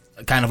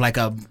 kind of like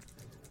a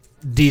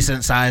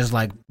decent sized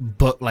like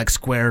book, like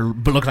square,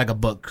 but looks like a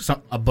book,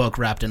 a book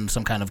wrapped in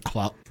some kind of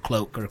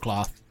cloak or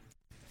cloth.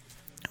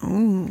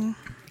 Ooh.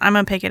 I'm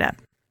going to pick it up.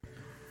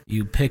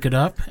 You pick it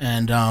up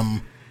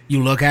and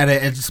you look at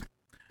it. It's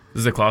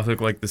Does the cloth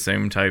look like the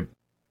same type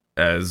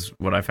as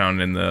what I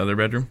found in the other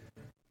bedroom?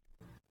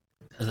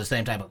 the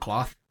same type of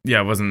cloth. Yeah,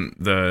 wasn't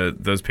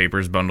those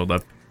papers bundled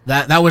up?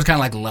 That was kind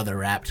of like leather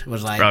wrapped. It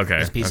was like Okay,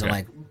 this piece of okay.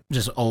 like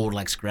just old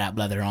like scrap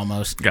leather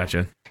almost.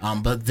 Gotcha.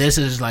 But this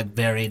is like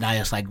very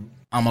nice, like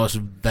almost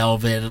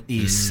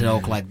velvet-y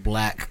silk, like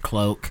black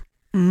cloak.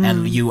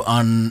 And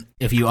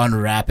if you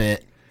unwrap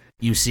it,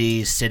 you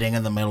see sitting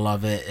in the middle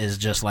of it is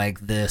just like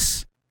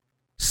this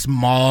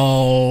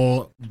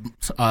small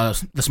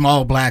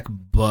black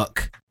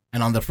book,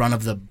 and on the front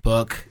of the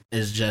book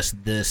is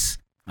just this,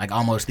 like,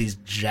 almost these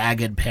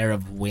jagged pair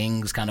of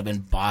wings kind of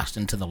embossed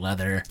into the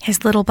leather.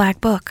 His little black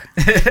book.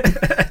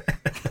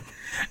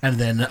 And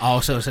then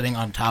also sitting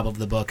on top of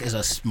the book is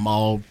a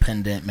small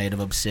pendant made of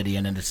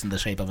obsidian, and it's in the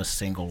shape of a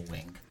single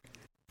wing.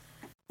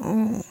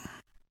 Ooh.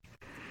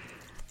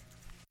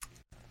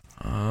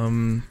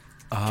 Can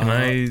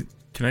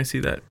I see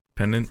that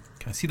pendant?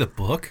 Can I see the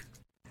book?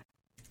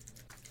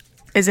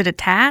 Is it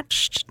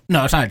attached?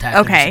 No, it's not attached.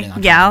 It's Okay. sitting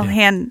on Yeah, top I'll of it.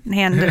 hand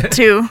it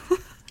too.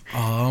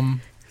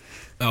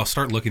 I'll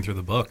start looking through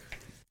the book.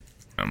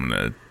 I'm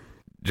gonna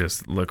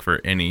just look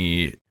for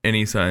any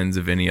signs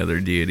of any other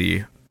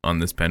deity on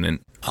this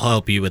pendant. I'll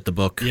help you with the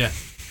book. Yeah.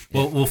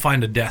 We'll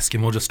find a desk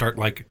and we'll just start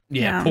like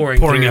Yeah. pouring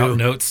pouring through. out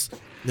notes.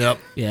 Yep.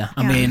 Yeah,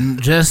 I Yeah. mean,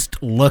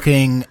 just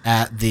looking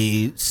at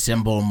the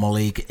symbol,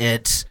 Malik,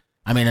 it's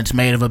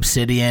made of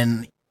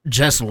obsidian.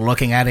 Just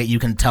looking at it, you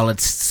can tell it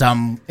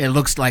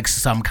looks like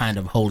some kind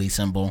of holy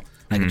symbol.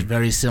 Like, it's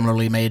very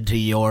similarly made to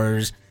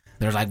yours.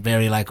 There's, like,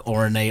 very, like,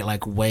 ornate,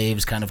 like,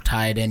 waves kind of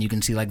tied in. You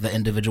can see, like, the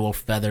individual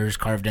feathers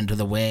carved into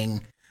the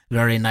wing.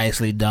 Very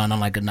nicely done on,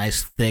 like, a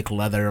nice thick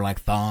leather, like,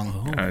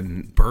 thong.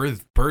 And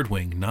Bird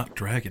wing, not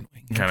dragon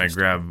wing. kind of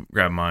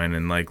grab mine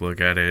and like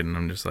look at it, and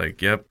I'm just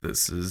like, yep,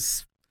 this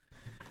is.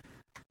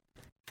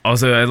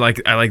 Also, I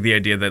like the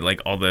idea that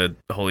like all the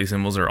holy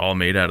symbols are all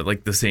made out of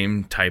like the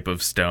same type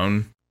of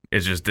stone.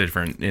 It's just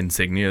different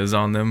insignias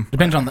on them.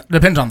 Depends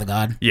on the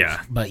god.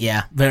 Yeah. But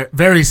yeah, very,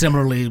 very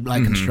similarly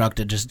like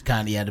constructed. Just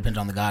kind of depends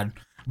on the god.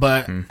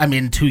 But I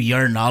mean, to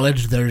your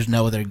knowledge, there's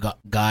no other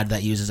god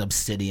that uses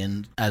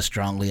obsidian as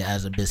strongly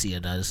as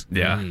Abyssia does.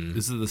 Yeah.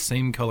 Is it the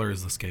same color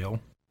as the scale?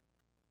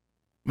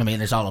 I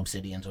mean, it's all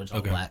obsidian, so it's all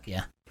Okay. black.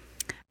 Yeah.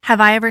 Have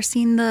I ever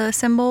seen the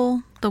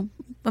symbol, the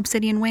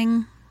obsidian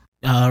wing?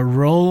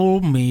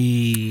 Roll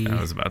me.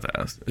 I was about to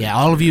ask. Yeah,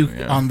 all of you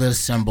Yeah. on the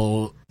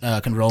symbol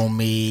can roll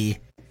me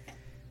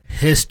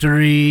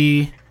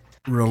history,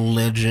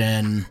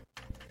 religion.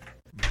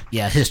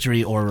 Yeah,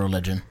 history or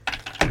religion.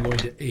 I'm going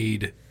to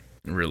aid.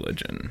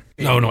 Religion.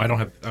 No, I don't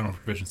have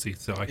proficiency,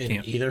 so I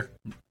can't. Either.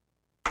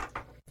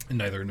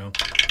 Neither, no.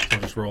 So I'll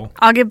just roll.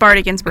 I'll give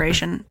Bardic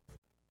inspiration.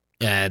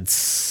 Yeah,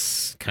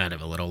 it's kind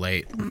of a little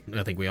late.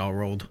 I think we all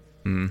rolled.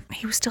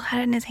 He still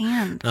had it in his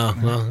hand. Oh,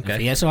 well, Okay.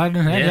 okay. Yeah, so I've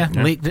yeah,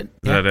 Yeah. leaked it.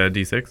 Is Yeah. that a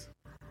D6?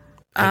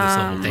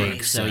 I Um,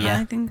 think so, yeah.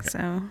 I think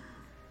so.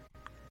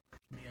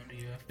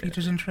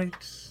 Features and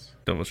traits.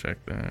 Double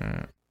check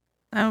that.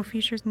 Oh,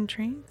 features and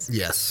traits?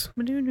 Yes.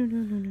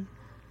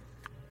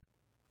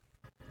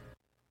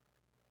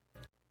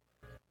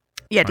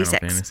 Yeah, Final D6.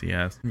 Fantasy,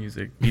 yes.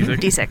 Music.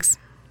 D6. It's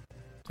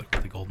like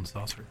with the golden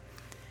saucer.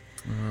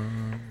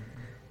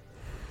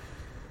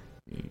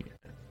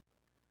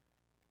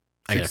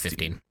 I got a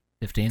 16.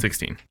 15. 15,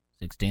 16.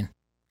 16,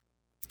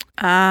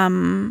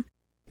 12.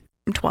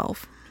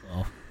 12.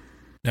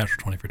 Natural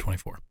 20 for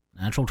 24.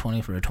 Natural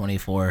 20 for a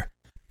 24.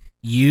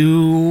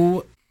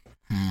 You...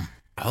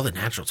 All the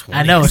natural 20s.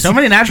 I know, so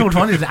many natural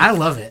 20s. I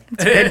love it.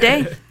 It's a good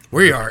day.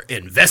 We are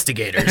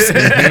investigators.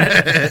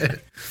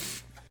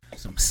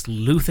 Some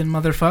sleuthing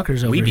motherfuckers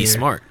over we be here.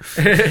 smart.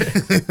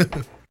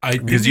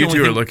 Because you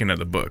two are looking at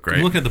the book, right?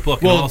 I'm looking at the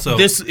book, Well, and also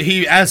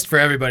he asked for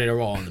everybody to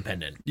roll on the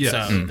pendant. Yes.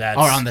 So that's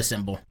Or on the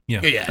symbol.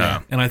 yeah.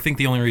 Yeah. And I think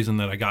the only reason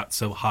that I got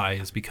so high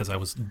is because I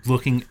was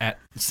looking at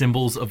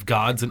symbols of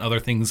gods and other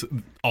things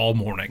all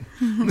morning.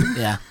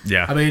 Yeah.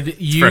 Yeah. I mean,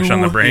 you... Fresh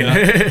on the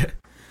brain.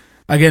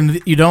 Again,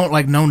 you don't,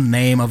 like, no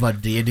name of a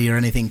deity or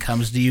anything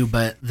comes to you,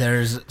 but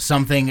there's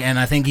something, and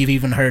I think you've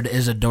even heard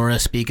Isadora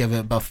speak of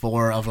it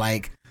before, of,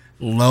 like,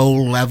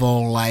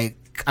 low-level, like,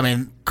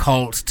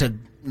 cults to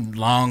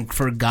long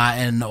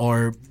forgotten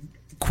or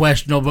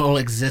questionable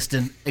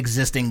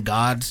existing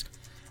gods.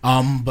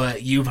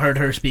 But you've heard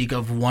her speak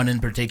of one in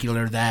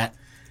particular that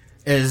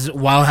is,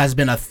 while has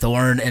been a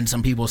thorn in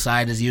some people's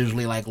side, is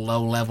usually like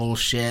low level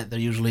shit. They're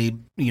usually,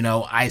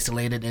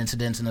 isolated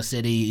incidents in a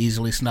city,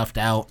 easily snuffed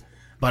out,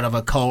 but of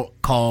a cult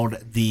called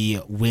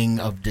the Wing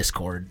of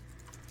Discord.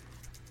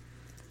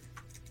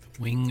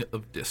 Wing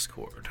of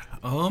Discord.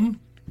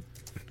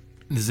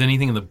 Is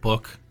anything in the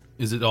book?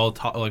 Is it all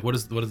what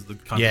is the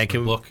content Yeah, of the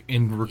book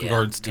in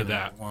regards to Give me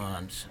that?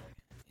 one second.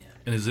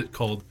 And is it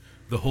called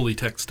the holy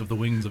text of the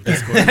Wings of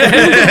Discord?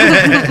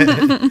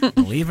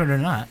 Believe it or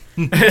not.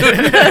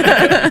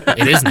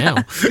 It is now.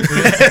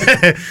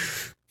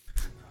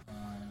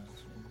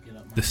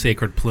 The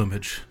sacred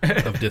plumage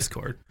of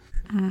Discord.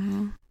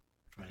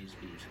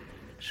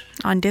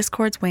 On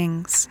Discord's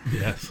wings.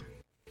 Yes.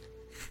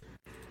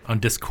 On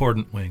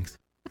discordant wings.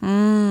 So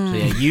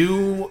yeah,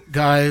 you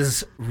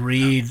guys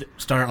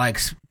start like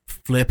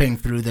flipping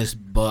through this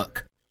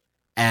book,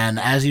 and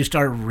as you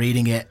start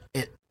reading it,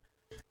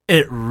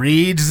 it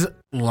reads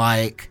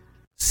like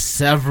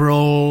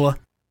several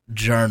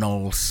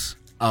journals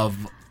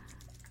of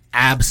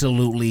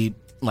absolutely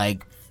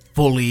like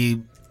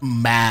fully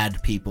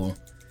mad people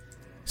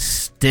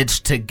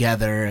stitched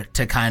together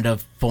to kind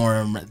of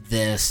form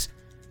this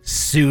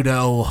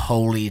pseudo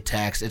holy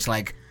text. It's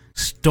like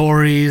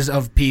stories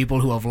of people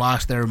who have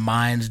lost their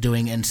minds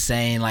doing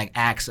insane like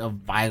acts of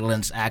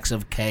violence, acts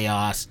of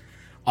chaos,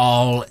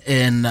 all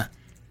in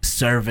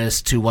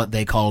service to what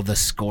they call the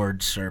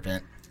Scourge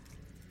Serpent.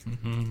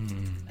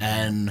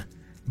 And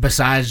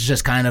besides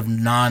just kind of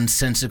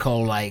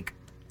nonsensical, like,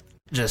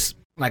 just,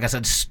 like I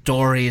said,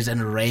 stories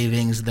and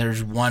ravings,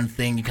 there's one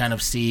thing you kind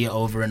of see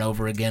over and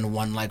over again,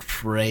 one, like,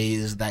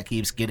 phrase that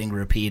keeps getting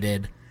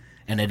repeated,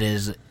 and it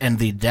is, in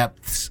the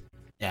depths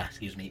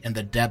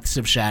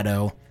of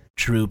shadow,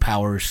 true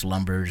power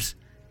slumbers,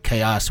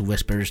 chaos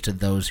whispers to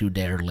those who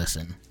dare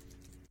listen.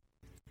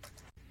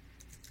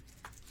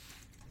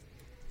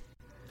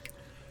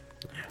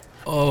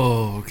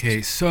 Oh,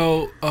 okay.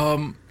 So,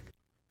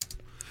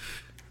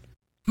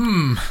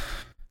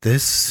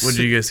 This. What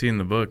did you guys see in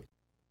the book?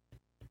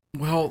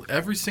 well,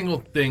 every single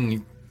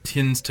thing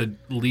tends to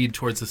lead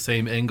towards the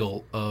same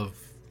angle of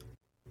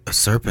A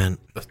serpent.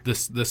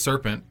 the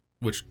serpent,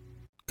 which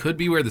could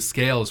be where the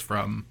scale is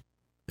from.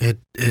 It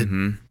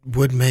Mhm.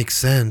 would make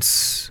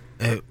sense.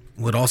 It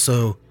would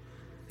also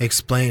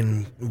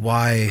explain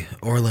why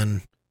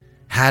Orlin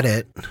had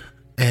it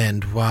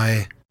and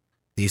why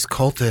these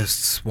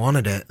cultists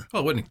wanted it.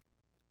 Oh, wouldn't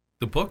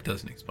the book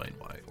doesn't explain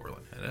why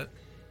Orlin had it?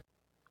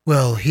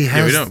 Well, he Yeah,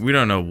 has we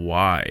don't know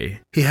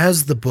why. he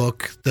has the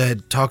book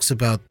that talks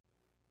about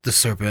the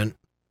serpent,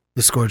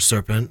 the Scourge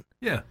Serpent,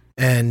 Yeah.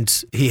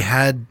 and he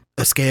had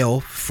a scale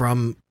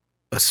from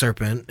a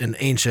serpent, an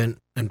ancient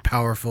and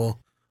powerful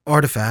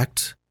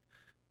artifact.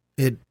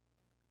 It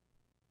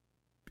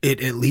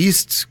at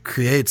least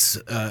creates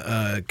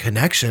a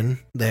connection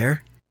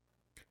there.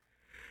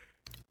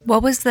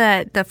 What was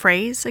the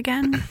phrase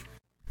again?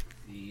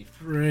 The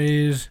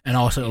phrase, and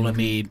also let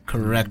me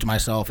correct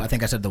myself. I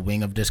think I said the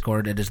wing of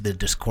discord. It is the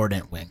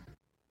discordant wing.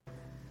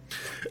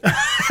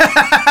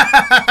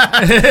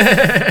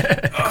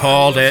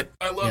 Called it.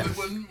 I love Yeah. it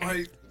when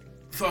my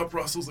thought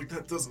process was like,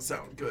 that doesn't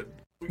sound good.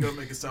 We gotta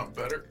make it sound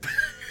better.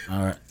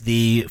 All right.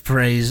 The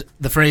phrase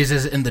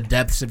is in the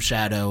depths of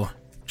shadow,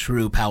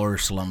 true power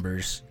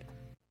slumbers,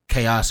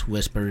 chaos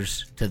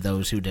whispers to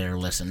those who dare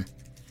listen.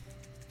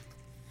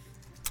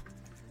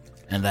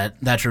 And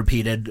that's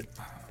repeated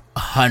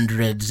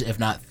hundreds, if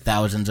not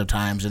thousands of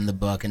times in the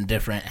book in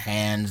different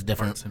hands,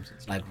 different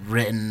like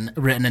written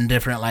in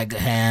different like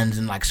hands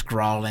and like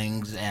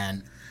scrawlings,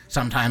 and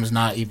sometimes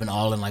not even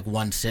all in like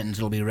one sentence.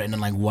 It'll be written in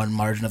like one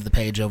margin of the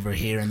page over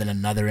here and then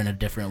another in a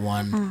different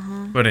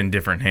one. But in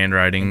different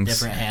handwritings.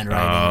 Different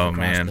handwritings across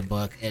man. the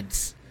book.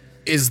 It's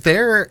Is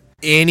there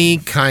any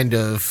kind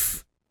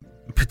of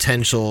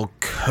potential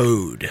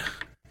code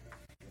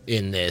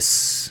in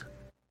this?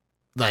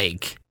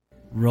 Like,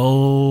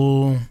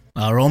 roll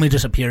me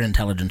disappear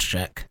intelligence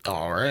check.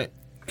 all right,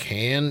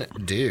 can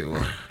do.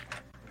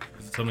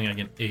 Is it something I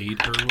can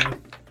aid her with?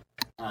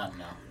 No.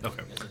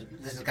 Okay.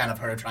 This is kind of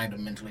her trying to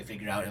mentally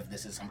figure out if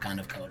this is some kind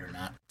of code or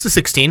not. It's a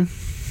 16.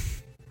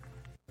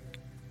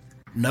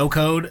 No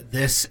code.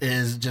 This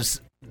is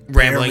just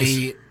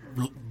Ramblings.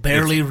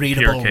 barely It's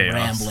readable pure chaos.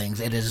 ramblings.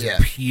 It is Yeah.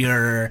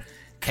 pure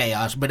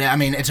chaos. But I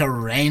mean, it's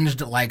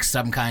arranged like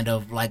some kind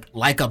of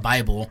like a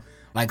Bible,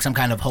 like some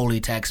kind of holy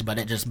text. But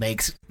it just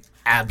makes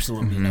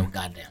absolutely no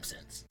goddamn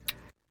sense.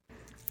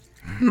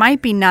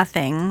 Might be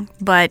nothing,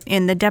 but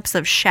in the depths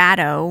of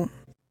shadow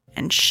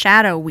and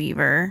Shadow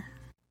Weaver.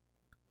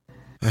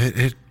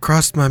 It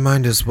crossed my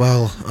mind as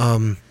well.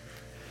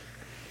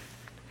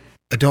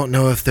 I don't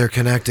know if they're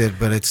connected,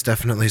 but it's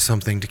definitely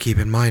something to keep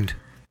in mind.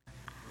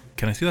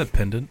 Can I see that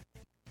pendant?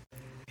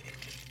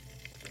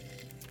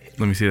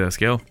 Let me see that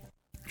scale.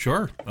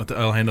 Sure.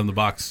 I'll hand him the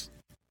box.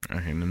 I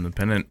hand him the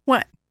pendant.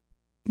 What?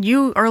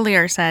 You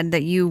earlier said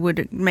that you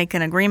would make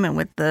an agreement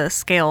with the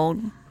scale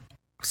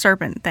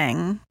serpent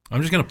thing. I'm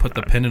just gonna put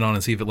the pendant on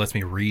and see if it lets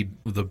me read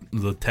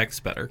the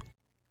text better.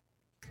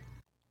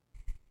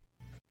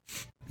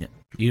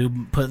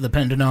 You put the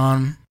pendant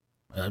on.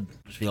 It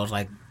feels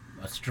like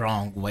a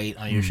strong weight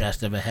on your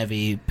chest of a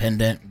heavy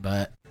pendant,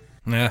 but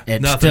Yeah.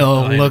 it nothing. still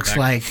I'll hand it looks back.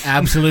 like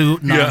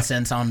absolute Yeah.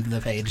 nonsense on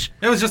the page.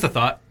 It was just a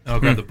thought. I'll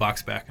grab the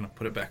box back and I'll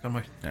put it back on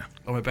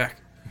my back.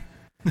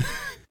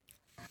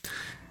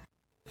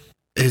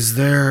 Is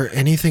there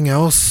anything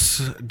else?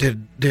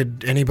 Did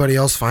anybody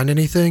else find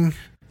anything?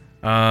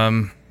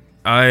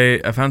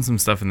 I found some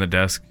stuff in the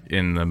desk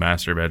in the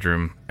master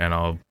bedroom, and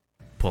I'll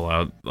pull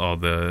out all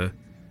the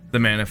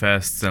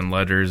manifests and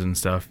letters and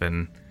stuff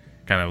and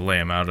kind of lay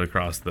them out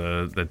across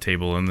the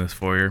table in this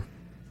foyer.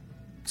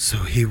 So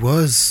he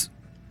was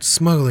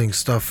smuggling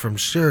stuff from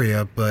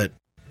Sharia, but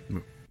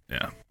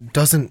Yeah.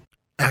 doesn't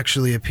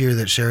actually appear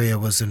that Sharia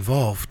was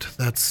involved.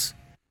 That's,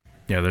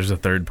 Yeah, there's a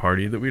third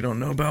party that we don't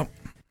know about.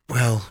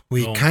 well,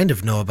 we Oh. kind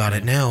of know about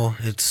it now.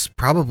 It's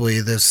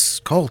probably this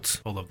cult.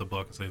 Hold up the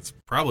book and say it's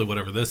probably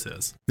whatever this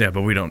is. Yeah,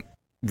 but we don't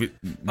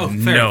Oh, fair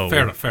know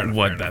enough, fair enough,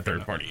 what fair that enough, fair third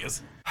enough. party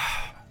is.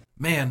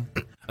 Man,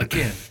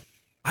 again,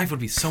 life would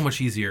be so much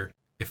easier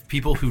if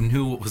people who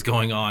knew what was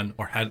going on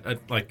or had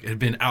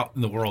been out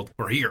in the world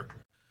were here.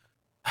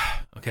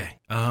 Okay,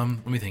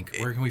 let me think.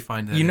 Where can we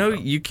find that? You know,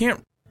 info? you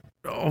can't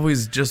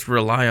always just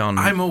rely on.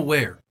 I'm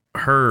aware.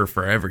 her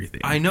for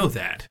everything. I know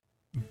that,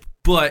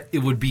 but it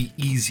would be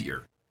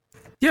easier.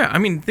 Yeah, I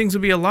mean, things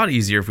would be a lot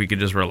easier if we could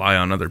just rely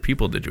on other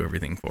people to do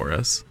everything for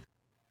us.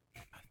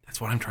 That's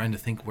what I'm trying to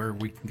think where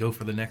we can go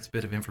for the next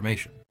bit of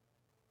information.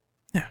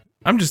 Yeah,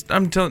 I'm just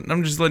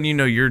letting you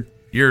know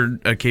you're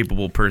a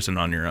capable person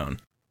on your own.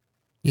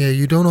 Yeah,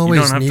 you don't You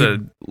always don't have need.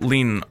 to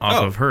lean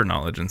off Oh. of her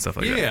knowledge and stuff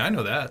like that. Yeah, I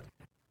know that.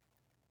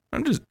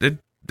 It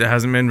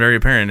hasn't been very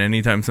apparent.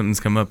 Anytime something's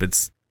come up,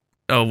 it's,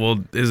 oh,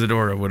 well,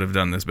 Isadora would have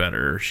done this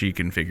better, or she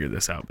can figure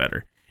this out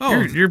better.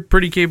 Oh. You're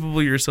pretty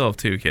capable yourself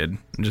too, kid.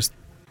 I'm just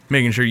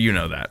making sure you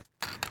know that.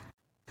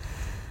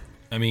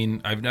 I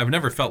mean, I've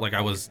never felt like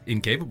I was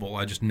incapable.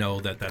 I just know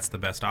that that's the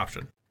best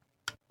option.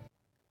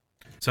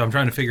 So I'm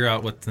trying to figure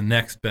out what the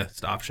next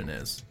best option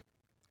is.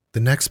 The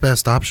next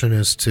best option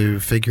is to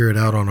figure it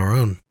out on our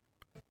own.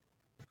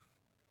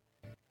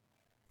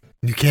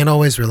 You can't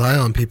always rely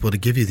on people to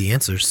give you the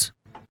answers.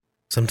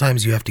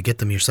 Sometimes you have to get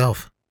them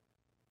yourself.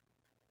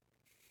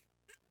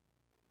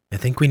 I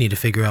think we need to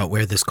figure out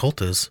where this cult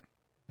is.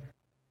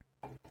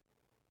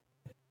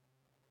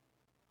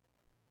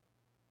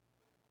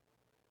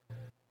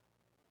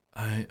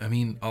 I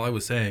mean, all I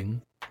was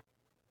saying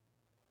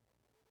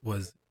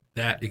was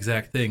that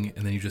exact thing,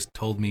 and then you just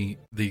told me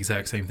the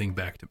exact same thing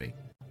back to me.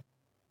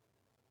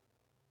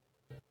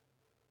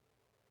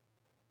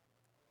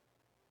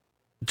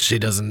 She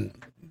doesn't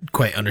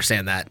quite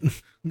understand that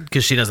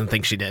because she doesn't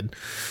think she did.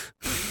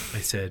 I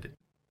said,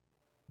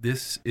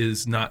 this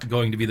is not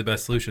going to be the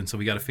best solution, so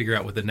we got to figure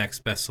out what the next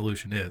best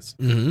solution is.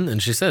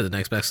 And she said the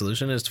next best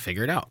solution is to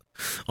figure it out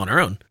on her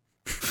own.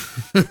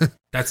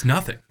 That's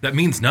nothing. That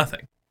means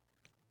nothing.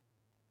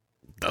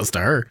 Does to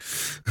her.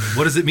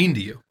 What does it mean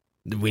to you?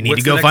 We need What's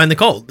to the go next- find the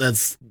cult.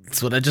 That's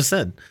what I just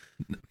said.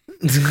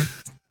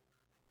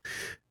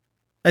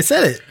 I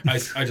said it.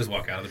 I just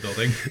walk out of the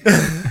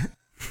building.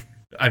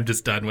 I'm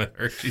just done with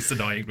her. She's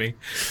annoying me.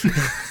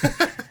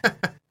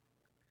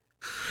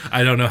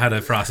 I don't know how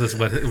to process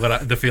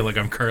the feeling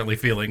I'm currently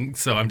feeling,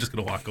 so I'm just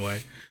going to walk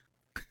away.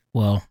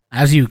 Well,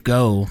 as you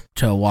go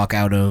to walk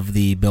out of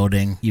the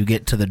building, you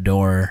get to the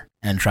door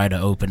and try to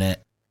open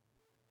it,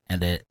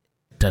 and it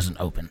doesn't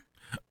open.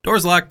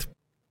 Door's locked.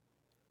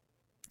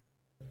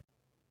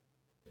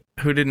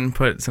 Who didn't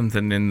put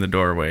something in the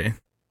doorway?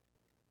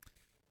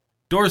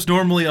 Doors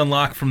normally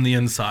unlock from the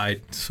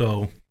inside,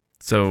 so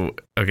So,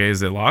 okay,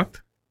 is it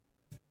locked?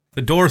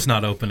 the door's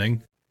not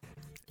opening.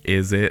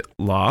 Is it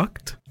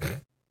locked?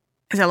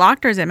 Is it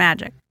locked or is it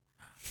magic?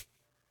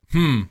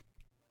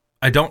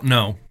 I don't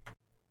know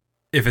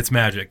if it's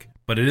magic,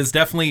 but it is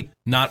definitely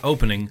not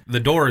opening. The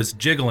door is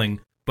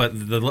jiggling, but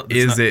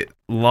Is it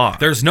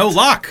locked? There's no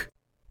lock.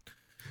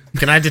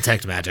 Can I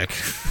detect magic?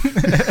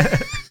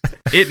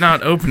 It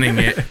not opening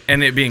it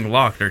and it being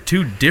locked are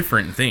two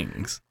different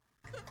things.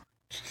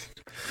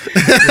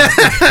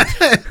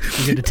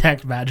 You can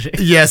detect magic.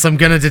 Yes, I'm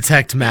gonna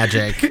detect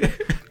magic.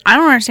 I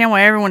don't understand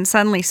why everyone's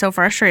suddenly so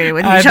frustrated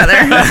with each other.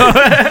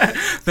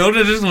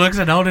 Thilda just looks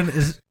at Alden.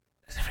 Is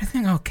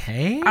everything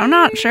okay? I'm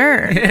not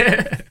sure.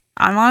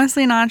 I'm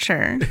honestly not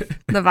sure.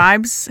 The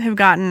vibes have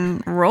gotten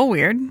real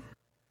weird.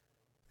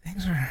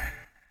 Things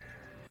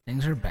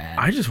are bad.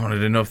 I just wanted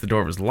to know if the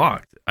door was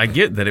locked. I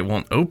get that it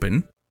won't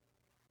open.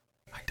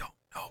 I don't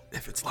know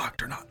if it's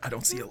locked or not. I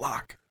don't see a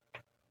lock.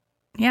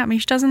 Yeah,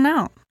 Mish doesn't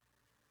know.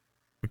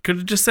 We could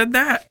have just said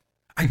that.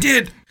 I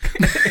did.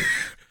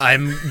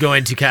 I'm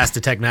going to cast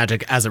detect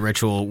magic as a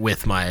ritual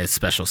with my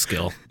special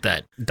skill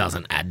that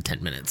doesn't add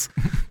 10 minutes.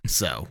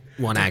 So,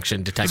 one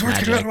action, detect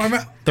magic,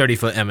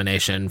 30-foot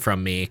emanation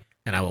from me,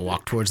 and I will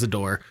walk towards the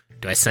door.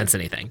 Do I sense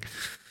anything?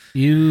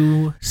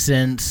 You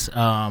sense,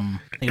 I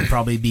think it'd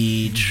probably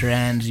be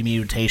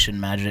transmutation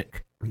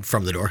magic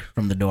From the door.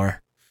 from the door.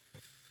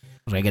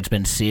 Like it's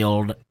been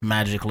sealed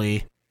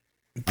magically.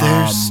 There's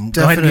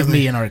Go ahead and give definitely-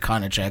 me an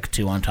Arcana check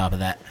too on top of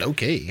that.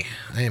 Okay,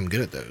 I am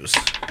good at those.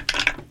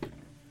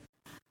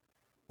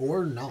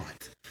 Or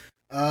not.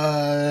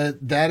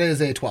 That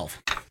is a 12.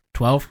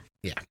 12?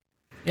 Yeah.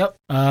 Yep.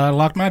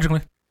 Locked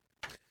magically.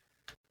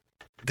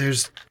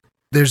 There's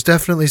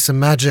definitely some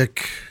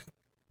magic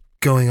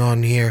going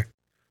on here.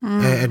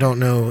 I don't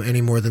know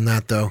any more than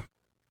that, though.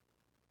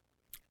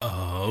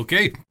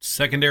 Okay,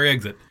 secondary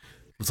exit.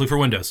 Let's look for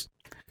windows.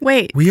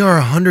 Wait, We are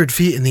 100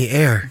 feet in the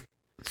air.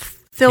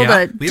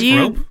 Philda, Yeah, we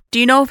have rope. do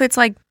you know if it's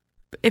like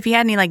if he had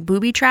any like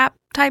booby trap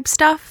type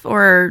stuff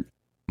or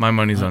My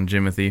money's on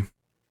Jimothy.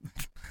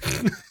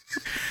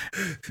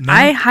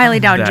 I highly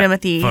doubt That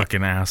Jimothy.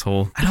 fucking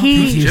asshole. I don't He-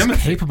 think he's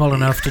Jimothy. capable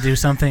enough to do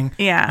something.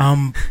 Yeah.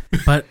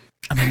 But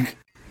I mean,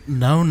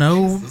 no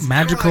Jesus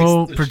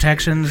magical Christ.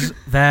 protections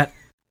that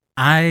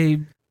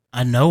I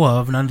know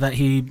of. None that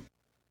he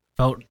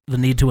felt the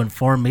need to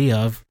inform me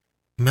of.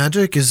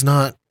 Magic is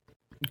not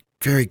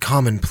very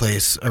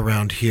commonplace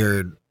around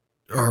here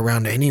or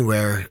around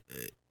anywhere.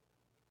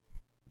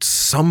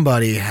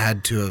 Somebody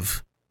had to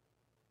have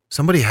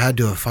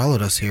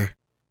followed us here.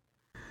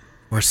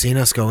 Or seen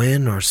us go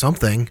in or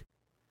something.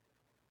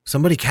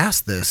 Somebody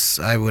cast this,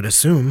 I would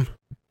assume.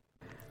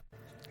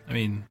 I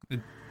mean,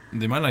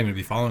 they might not even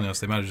be following us.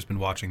 They might have just been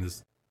watching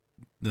this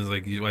There's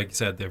like you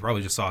said, they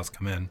probably just saw us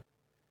come in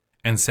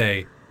and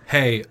say,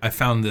 "Hey, I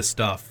found this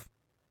stuff,"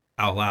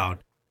 out loud,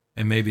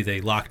 and maybe they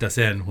locked us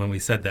in when we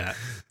said that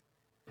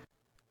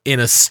In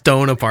a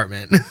stone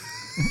apartment.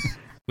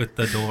 with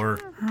the door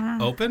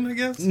open. I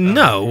guess.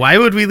 No, why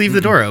would we leave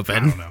the door I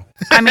open? don't know.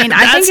 I mean,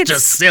 I think it's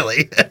just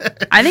silly.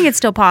 I think it's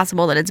still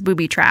possible that it's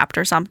booby trapped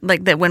or something,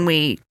 like that when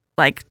we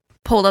like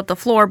pulled up the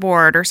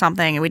floorboard or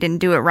something and we didn't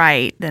do it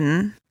right,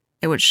 then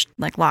it would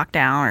like lock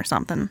down or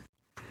something.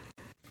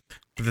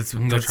 But that's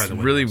try the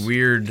really windows.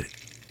 weird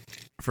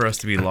for us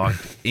to be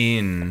locked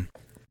in.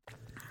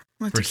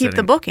 Let's For keep the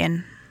setting- book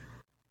in.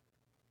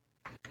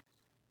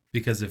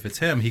 Because if it's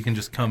him, he can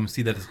just come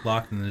see that it's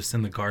locked and then just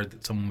send the guard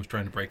that someone was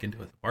trying to break into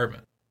his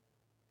apartment.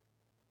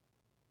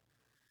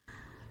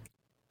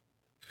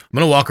 I'm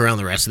going to walk around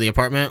the rest of the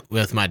apartment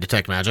with my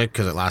detect magic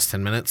because it lasts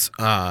 10 minutes.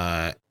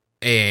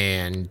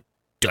 And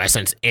do I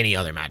sense any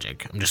other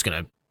magic? I'm just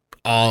going to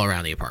all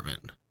around the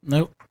apartment.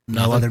 Nope.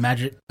 No Nothing? other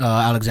magic.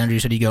 Alexander, you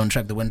said you go and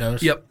check the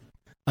windows? Yep.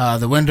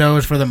 The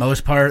windows, for the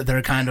most part,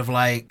 they're kind of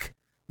like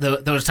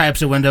those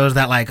types of windows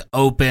that like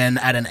open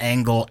at an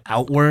angle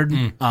outward,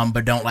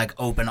 but don't like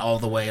open all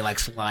the way, like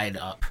slide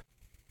up.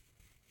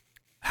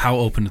 How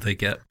open do they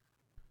get?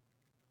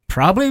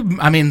 Probably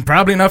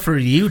enough for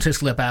you to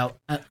slip out.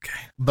 Okay.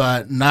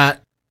 But not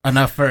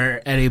enough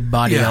for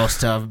anybody Yeah. else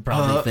to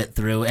probably fit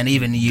through. And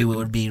even you, it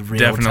would be real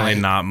Definitely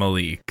tight. not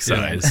Malik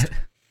sized.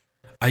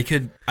 I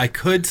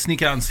could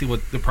sneak out and see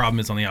what the problem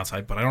is on the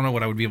outside, but I don't know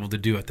what I would be able to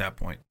do at that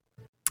point.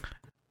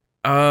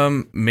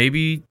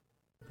 Maybe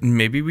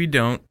we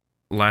don't.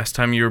 Last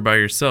time you were by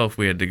yourself,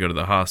 we had to go to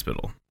the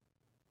hospital.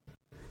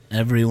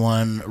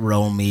 Everyone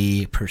roll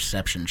me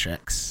perception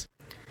checks.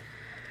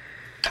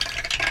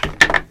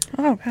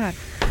 Oh God.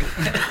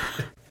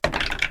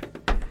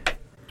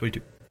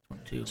 22.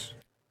 22.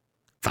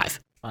 5.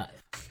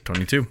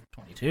 22.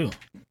 22.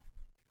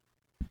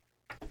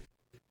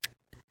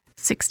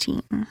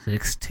 16.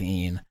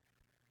 16.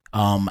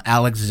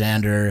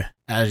 Alexander,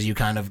 as you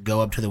kind of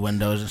go up to the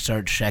windows and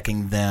start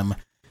checking them,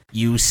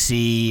 you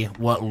see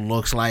what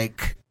looks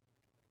like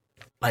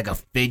a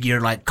figure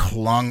like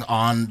clung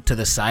on to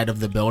the side of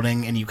the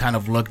building, and you kind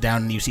of look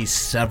down and you see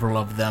several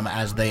of them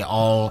as they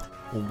all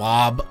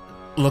lob,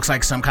 looks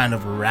like some kind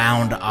of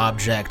round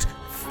object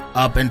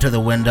up into the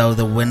window.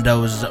 The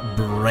windows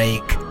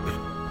break,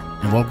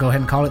 and we'll go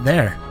ahead and call it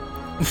there.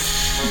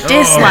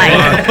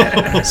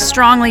 Dislike.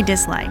 Strongly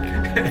dislike.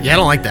 Yeah, I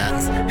don't like that.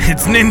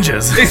 It's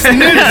ninjas.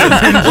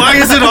 Why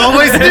is it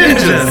always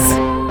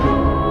ninjas?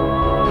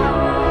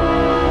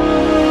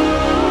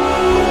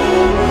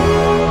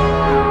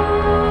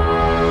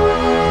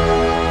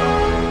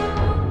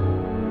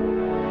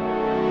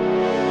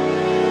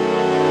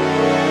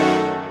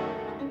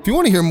 If you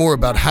want to hear more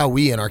about how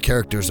we and our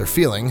characters are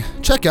feeling,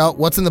 check out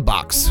What's in the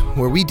Box,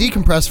 where we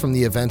decompress from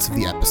the events of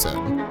the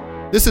episode.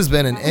 This has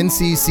been an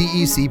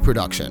NCCEC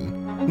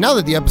production. Now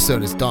that the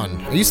episode is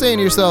done, are you saying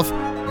to yourself,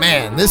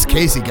 man, this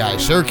Casey guy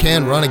sure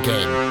can run a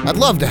game. I'd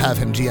love to have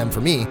him GM for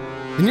me.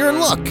 Then you're in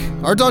luck.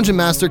 Our Dungeon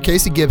Master,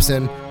 Casey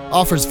Gibson,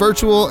 offers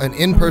virtual and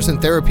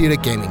in-person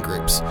therapeutic gaming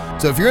groups.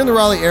 So if you're in the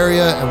Raleigh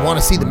area and want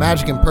to see the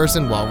magic in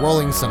person while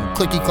rolling some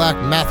clicky-clack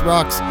math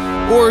rocks,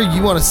 or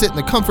you want to sit in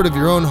the comfort of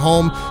your own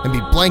home and be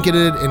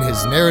blanketed in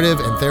his narrative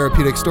and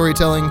therapeutic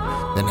storytelling,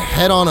 then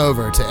head on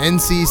over to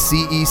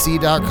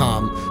nccec.com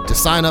to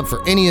sign up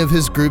for any of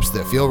his groups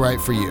that feel right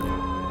for you.